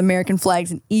tees with American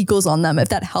flags and eagles on them, if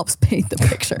that helps paint the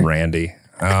picture. Randy.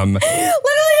 Literally,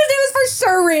 his name was for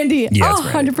sure Randy. Yeah,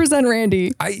 it's Randy. 100%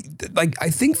 Randy. I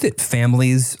think that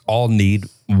families all need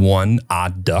one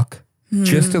odd duck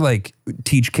just to like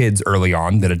teach kids early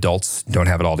on that adults don't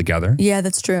have it all together. Yeah,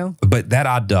 that's true. But that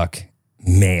odd duck,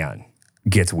 man,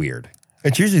 gets weird.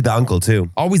 It's usually the uncle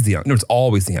too. Always the uncle. No, it's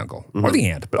always the uncle or the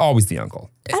aunt, but always the uncle.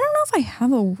 I don't know if I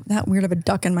have that weird of a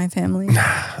duck in my family.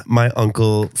 My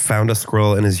uncle found a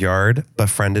squirrel in his yard,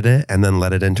 befriended it, and then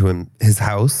let it into his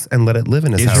house and let it live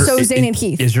in his house. So Zane and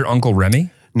Heath. Is your uncle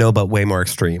Remy? No, but way more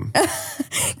extreme.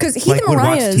 Because Heath Like and would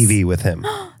watch Mariah's. TV with him.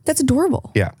 That's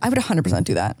adorable. Yeah. I would 100%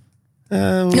 do that.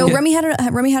 No, Remy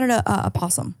had a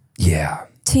possum. Yeah.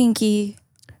 Tinky.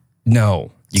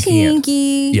 No, you can't.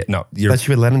 Tinky. Yeah, no. That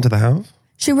she would let into the house?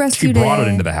 She She rescued brought it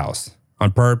into the house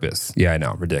on purpose. Yeah, I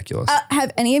know. Ridiculous.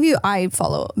 Have any of you, I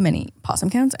follow many possum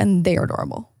counts and they are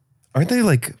adorable. Aren't they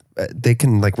like, they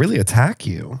can like really attack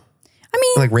you? I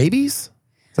mean, Like rabies?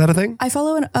 Is that a thing? I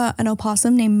follow an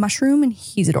opossum named Mushroom and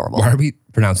he's adorable. Why are we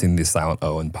pronouncing the silent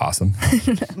O in possum?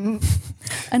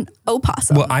 An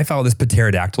opossum. Well, I follow this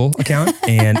pterodactyl account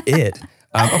and it.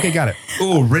 Okay, got it.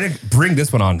 Oh, bring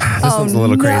this one on. This one's a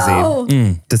little no.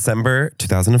 crazy. December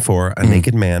 2004, a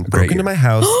naked man broke year. into my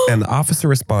house and the officer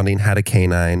responding had a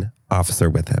canine officer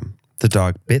with him. The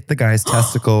dog bit the guy's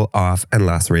testicle off and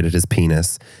lacerated his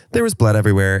penis. There was blood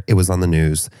everywhere. It was on the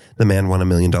news. The man won $1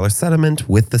 million settlement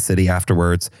with the city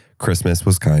afterwards. Christmas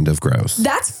was kind of gross.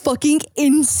 That's fucking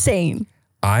insane.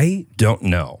 I don't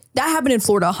know. That happened in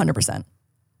Florida 100%.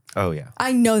 Oh, yeah.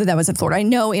 I know that was in Florida. I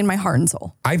know in my heart and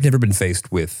soul. I've never been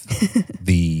faced with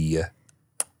the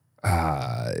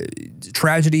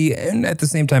tragedy and at the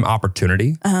same time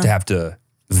opportunity to have to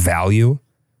value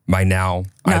my now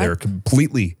either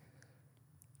completely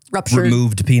Ruptured.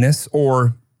 removed penis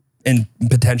or and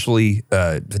potentially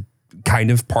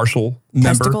kind of partial member.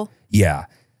 Testicle? Yeah.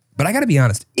 But I got to be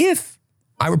honest, if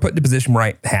I were put in a position where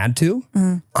I had to,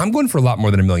 I'm going for a lot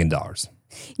more than $1 million.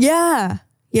 Yeah.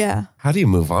 Yeah. How do you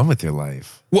move on with your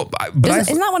life? Well,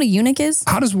 Isn't that what a eunuch is?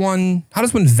 how does one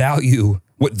value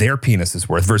what their penis is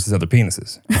worth versus other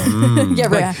penises? Yeah,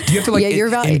 right. Do you have to like yeah,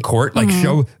 you're in court like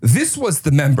show this was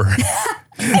the member?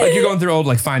 Like you're going through old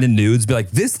like finding nudes, be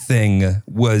like this thing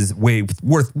was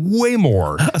worth way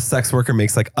more. A sex worker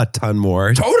makes like a ton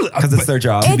more. Totally. Because it's But their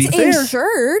job. to be It's fair,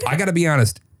 insured. I got to be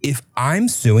honest. If I'm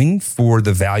suing for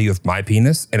the value of my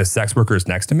penis and a sex worker is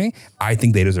next to me, I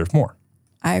think they deserve more.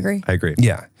 I agree. I agree.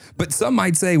 Yeah. But some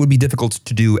might say it would be difficult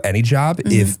to do any job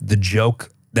if the joke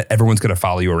that everyone's going to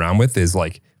follow you around with is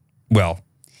like, well,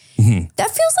 That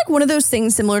feels like one of those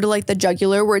things similar to like the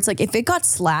jugular where it's like if it got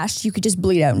slashed, you could just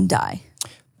bleed out and die.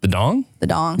 the dong? The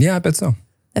dong. Yeah, I bet so.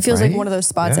 It feels like Right? one of those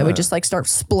spots that would just like start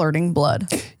splurting blood.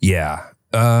 Yeah.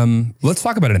 Let's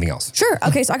talk about anything else. Sure.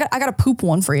 Okay. So I got a poop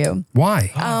one for you.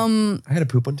 Why? I had a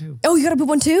poop one too. Oh, you got a poop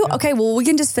one too? Okay. Well, we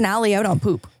can just finale out on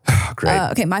poop. Great.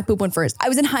 Okay, my poop one first. I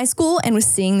was in high school and was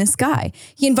seeing this guy.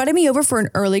 He invited me over for an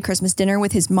early Christmas dinner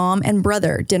with his mom and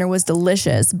brother. Dinner was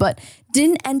delicious, but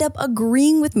didn't end up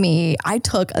agreeing with me. I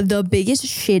took the biggest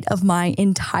shit of my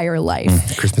entire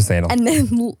life. Christmas anal. And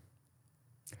then,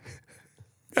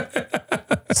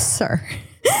 sir.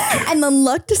 And then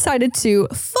Luck decided to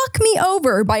fuck me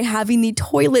over by having the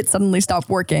toilet suddenly stop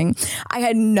working. I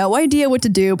had no idea what to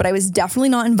do, but I was definitely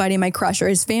not inviting my crush or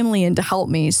his family in to help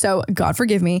me. So God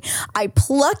forgive me. I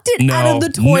plucked it out of the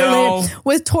toilet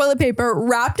with toilet paper,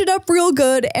 wrapped it up real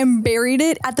good, and buried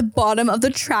it at the bottom of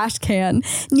the trash can.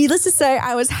 Needless to say,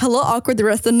 I was hella awkward the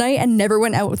rest of the night and never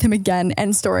went out with him again.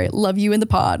 End story. Love you in the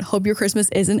pod. Hope your Christmas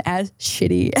isn't as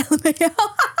shitty.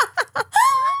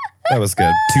 That was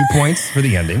good. 2 points for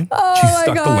the ending. She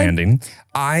stuck the landing.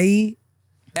 I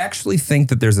actually think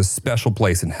that there's a special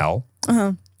place in hell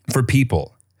for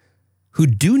people who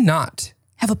do not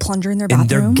Have a plunger in their in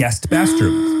bathroom. their guest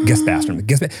bathroom.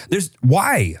 There's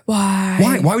why?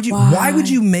 Why? Why would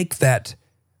you make that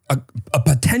a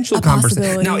potential A conversation.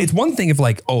 possibility. Now, it's one thing if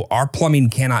like, oh, our plumbing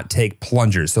cannot take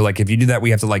plungers. So like if you do that, we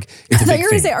have to like, it's I a thought big you were going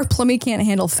thing. to say our plumbing can't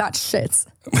handle fat shits.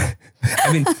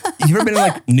 I mean, you ever been to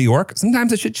like New York?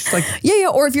 Sometimes it should just like, Yeah.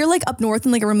 Or if you're like up north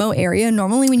in like a remote area,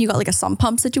 normally when you got like a sump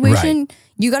pump situation,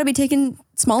 you got to be taking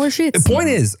smaller shits. the point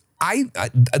is, I'm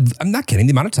not kidding.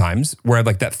 The amount of times where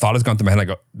like that thought has gone through my head,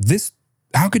 and I go,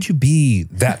 how could you be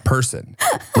that person?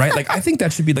 Right? Like, I think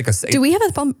that should be like a safe. Do we have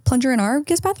a plunger in our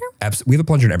guest bathroom? We have a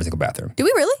plunger in every single bathroom. Do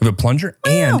we really? We have a plunger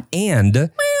and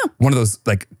one of those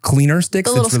like cleaner sticks.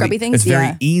 The little that's really, scrubby things? It's very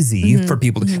Yeah. easy for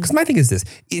people. Because my thing is this: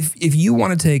 if you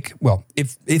want to take, well,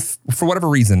 if for whatever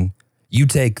reason you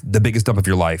take the biggest dump of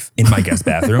your life in my guest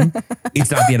bathroom,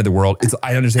 it's not the end of the world.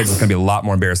 I understand it's going to be a lot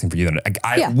more embarrassing for you than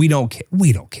we don't care.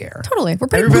 We don't care. Totally. We're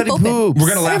pretty Everybody poop open. poops. We're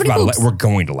gonna laugh Everybody about poops. it. We're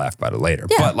going to laugh about it later.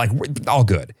 Yeah. But like, we're all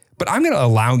good. But I'm gonna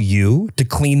allow you to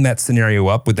clean that scenario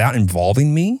up without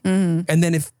involving me. And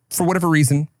then if for whatever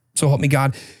reason, so help me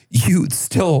God, you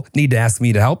still need to ask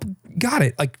me to help. Got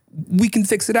it. Like we can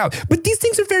fix it out. But these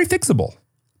things are very fixable.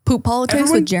 Poop politics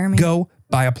Everyone with Jeremy. go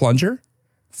buy a plunger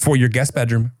for your guest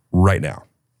bedroom right now.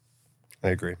 I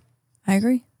agree. I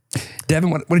agree. Devin,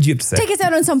 what did you have to say? Take us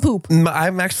out on some poop.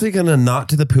 I'm actually going to not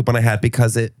do the poop one I had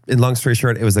because in long story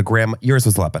short, it was a yours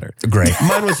was a lot better. Great.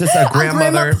 Mine was just a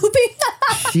grandmother. Grandma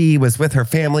pooping. She was with her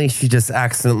family. She just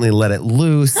accidentally let it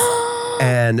loose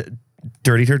and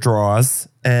dirtied her drawers.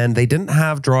 And they didn't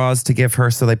have drawers to give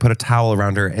her, so they put a towel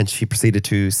around her. And she proceeded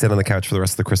to sit on the couch for the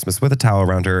rest of the Christmas with a towel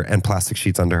around her and plastic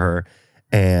sheets under her.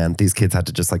 And these kids had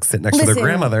to just like sit next to their Listen.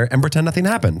 grandmother and pretend nothing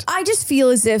happened. I just feel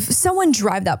as if someone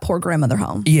drive that poor grandmother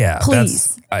home. Yeah,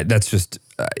 Please. That's just.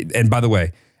 And by the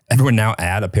way, everyone now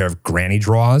add a pair of granny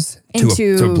drawers to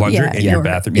Into- a plunger yeah, in yeah. your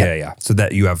bathroom. Yeah. So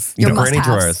that you have Your Granny must-haves.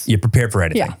 drawers. you're prepared for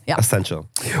anything. Yeah. Essential.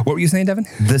 What were you saying, Devin?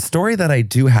 The story that I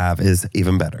do have is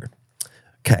even better.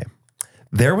 Okay.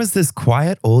 There was this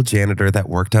quiet old janitor that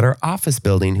worked at our office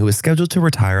building who was scheduled to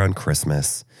retire on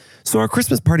Christmas. So our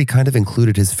Christmas party kind of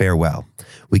included his farewell.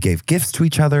 We gave gifts to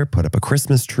each other, put up a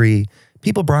Christmas tree.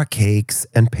 People brought cakes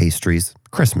and pastries,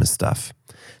 Christmas stuff.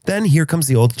 Then here comes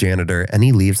the old janitor and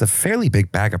he leaves a fairly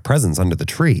big bag of presents under the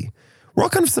tree. We're all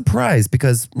kind of surprised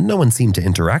because no one seemed to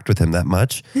interact with him that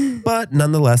much. But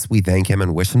nonetheless, we thank him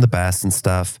and wish him the best and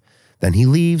stuff. Then he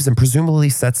leaves and presumably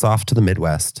sets off to the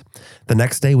Midwest. The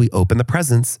next day, we open the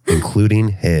presents, including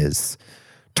his.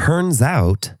 Turns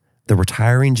out, the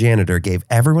retiring janitor gave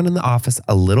everyone in the office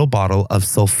a little bottle of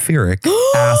sulfuric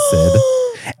acid.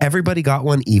 Everybody got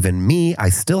one, even me. I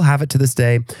still have it to this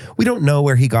day. We don't know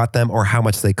where he got them or how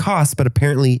much they cost, but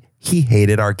apparently he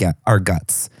hated our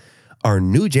guts. Our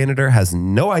new janitor has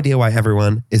no idea why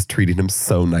everyone is treating him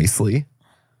so nicely.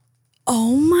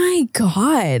 Oh my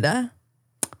God.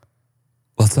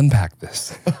 Let's unpack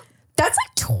this. That's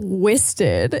like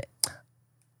twisted.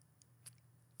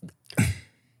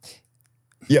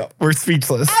 Yeah, we're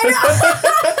speechless.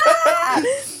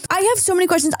 I have so many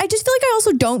questions. I just feel like I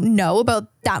also don't know about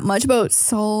that much about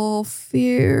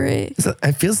sulfuric.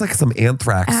 It feels like some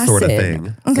anthrax sort of Acid. thing.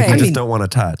 Okay. That you I just mean, don't want to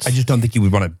touch. I just don't think you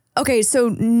would want to. Okay, so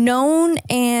known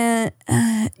and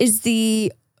is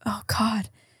the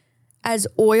as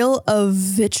oil of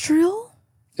vitriol?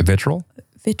 Vitriol?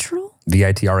 Vitriol?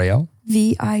 VITRAL?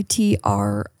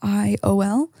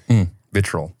 VITRIOL.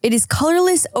 Vitriol. It is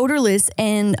colorless, odorless,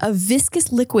 and a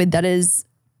viscous liquid that is,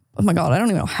 oh my God, I don't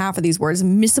even know half of these words,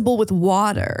 miscible with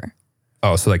water.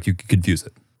 Oh, so like you could confuse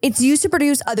it. It's used to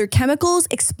produce other chemicals,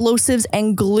 explosives,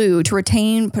 and glue to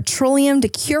retain petroleum, to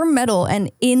cure metal,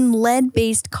 and in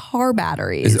lead-based car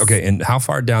batteries. Okay, and how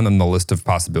far down on the list of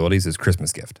possibilities is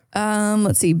Christmas gift?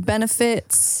 Let's see,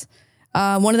 benefits.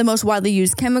 One of the most widely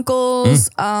used chemicals.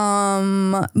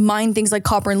 Mine things like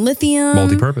copper and lithium.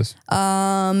 Multi-purpose.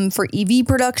 For EV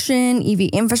production, EV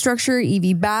infrastructure,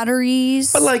 EV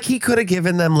batteries. But like he could have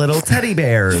given them little teddy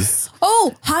bears.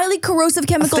 Oh, highly corrosive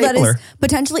chemical that is stapler.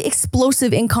 potentially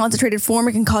explosive in concentrated form.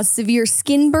 It can cause severe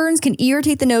skin burns, can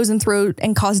irritate the nose and throat,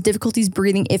 and cause difficulties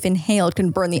breathing if inhaled, can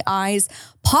burn the eyes,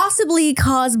 possibly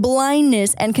cause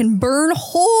blindness, and can burn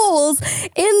holes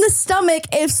in the stomach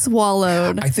if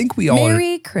swallowed. I think we all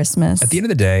Merry Christmas. At the end of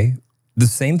the day, the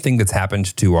same thing that's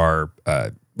happened to our,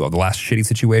 the last shitty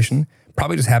situation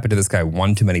probably just happened to this guy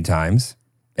one too many times,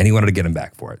 and he wanted to get him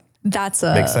back for it. Makes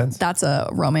sense. That's a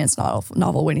romance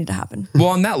novel waiting to happen. Well,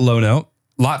 on that low note,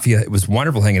 Latvia, it was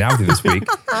wonderful hanging out with you this week.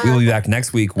 We will be back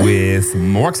next week with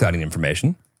more exciting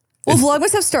information. Well,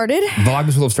 Vlogmas have started.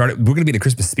 Vlogmas will have started. We're going to be in the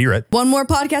Christmas spirit. One more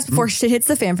podcast before shit hits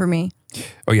the fan for me.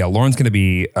 Oh, yeah. Lauren's going to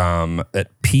be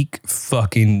at peak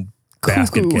fucking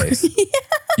basket Cuckoo. case.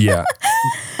 Yeah.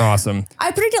 Awesome.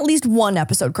 I predict at least one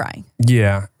episode crying.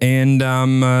 Yeah. And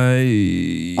on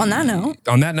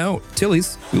that note,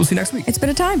 Tilly's, we will see you next week. It's been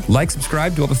a time. Like,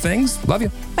 subscribe, do all the things. Love you.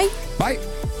 Bye. Bye. 1,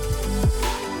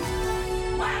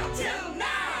 2, 9.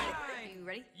 Are you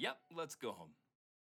ready? Yep, let's go home.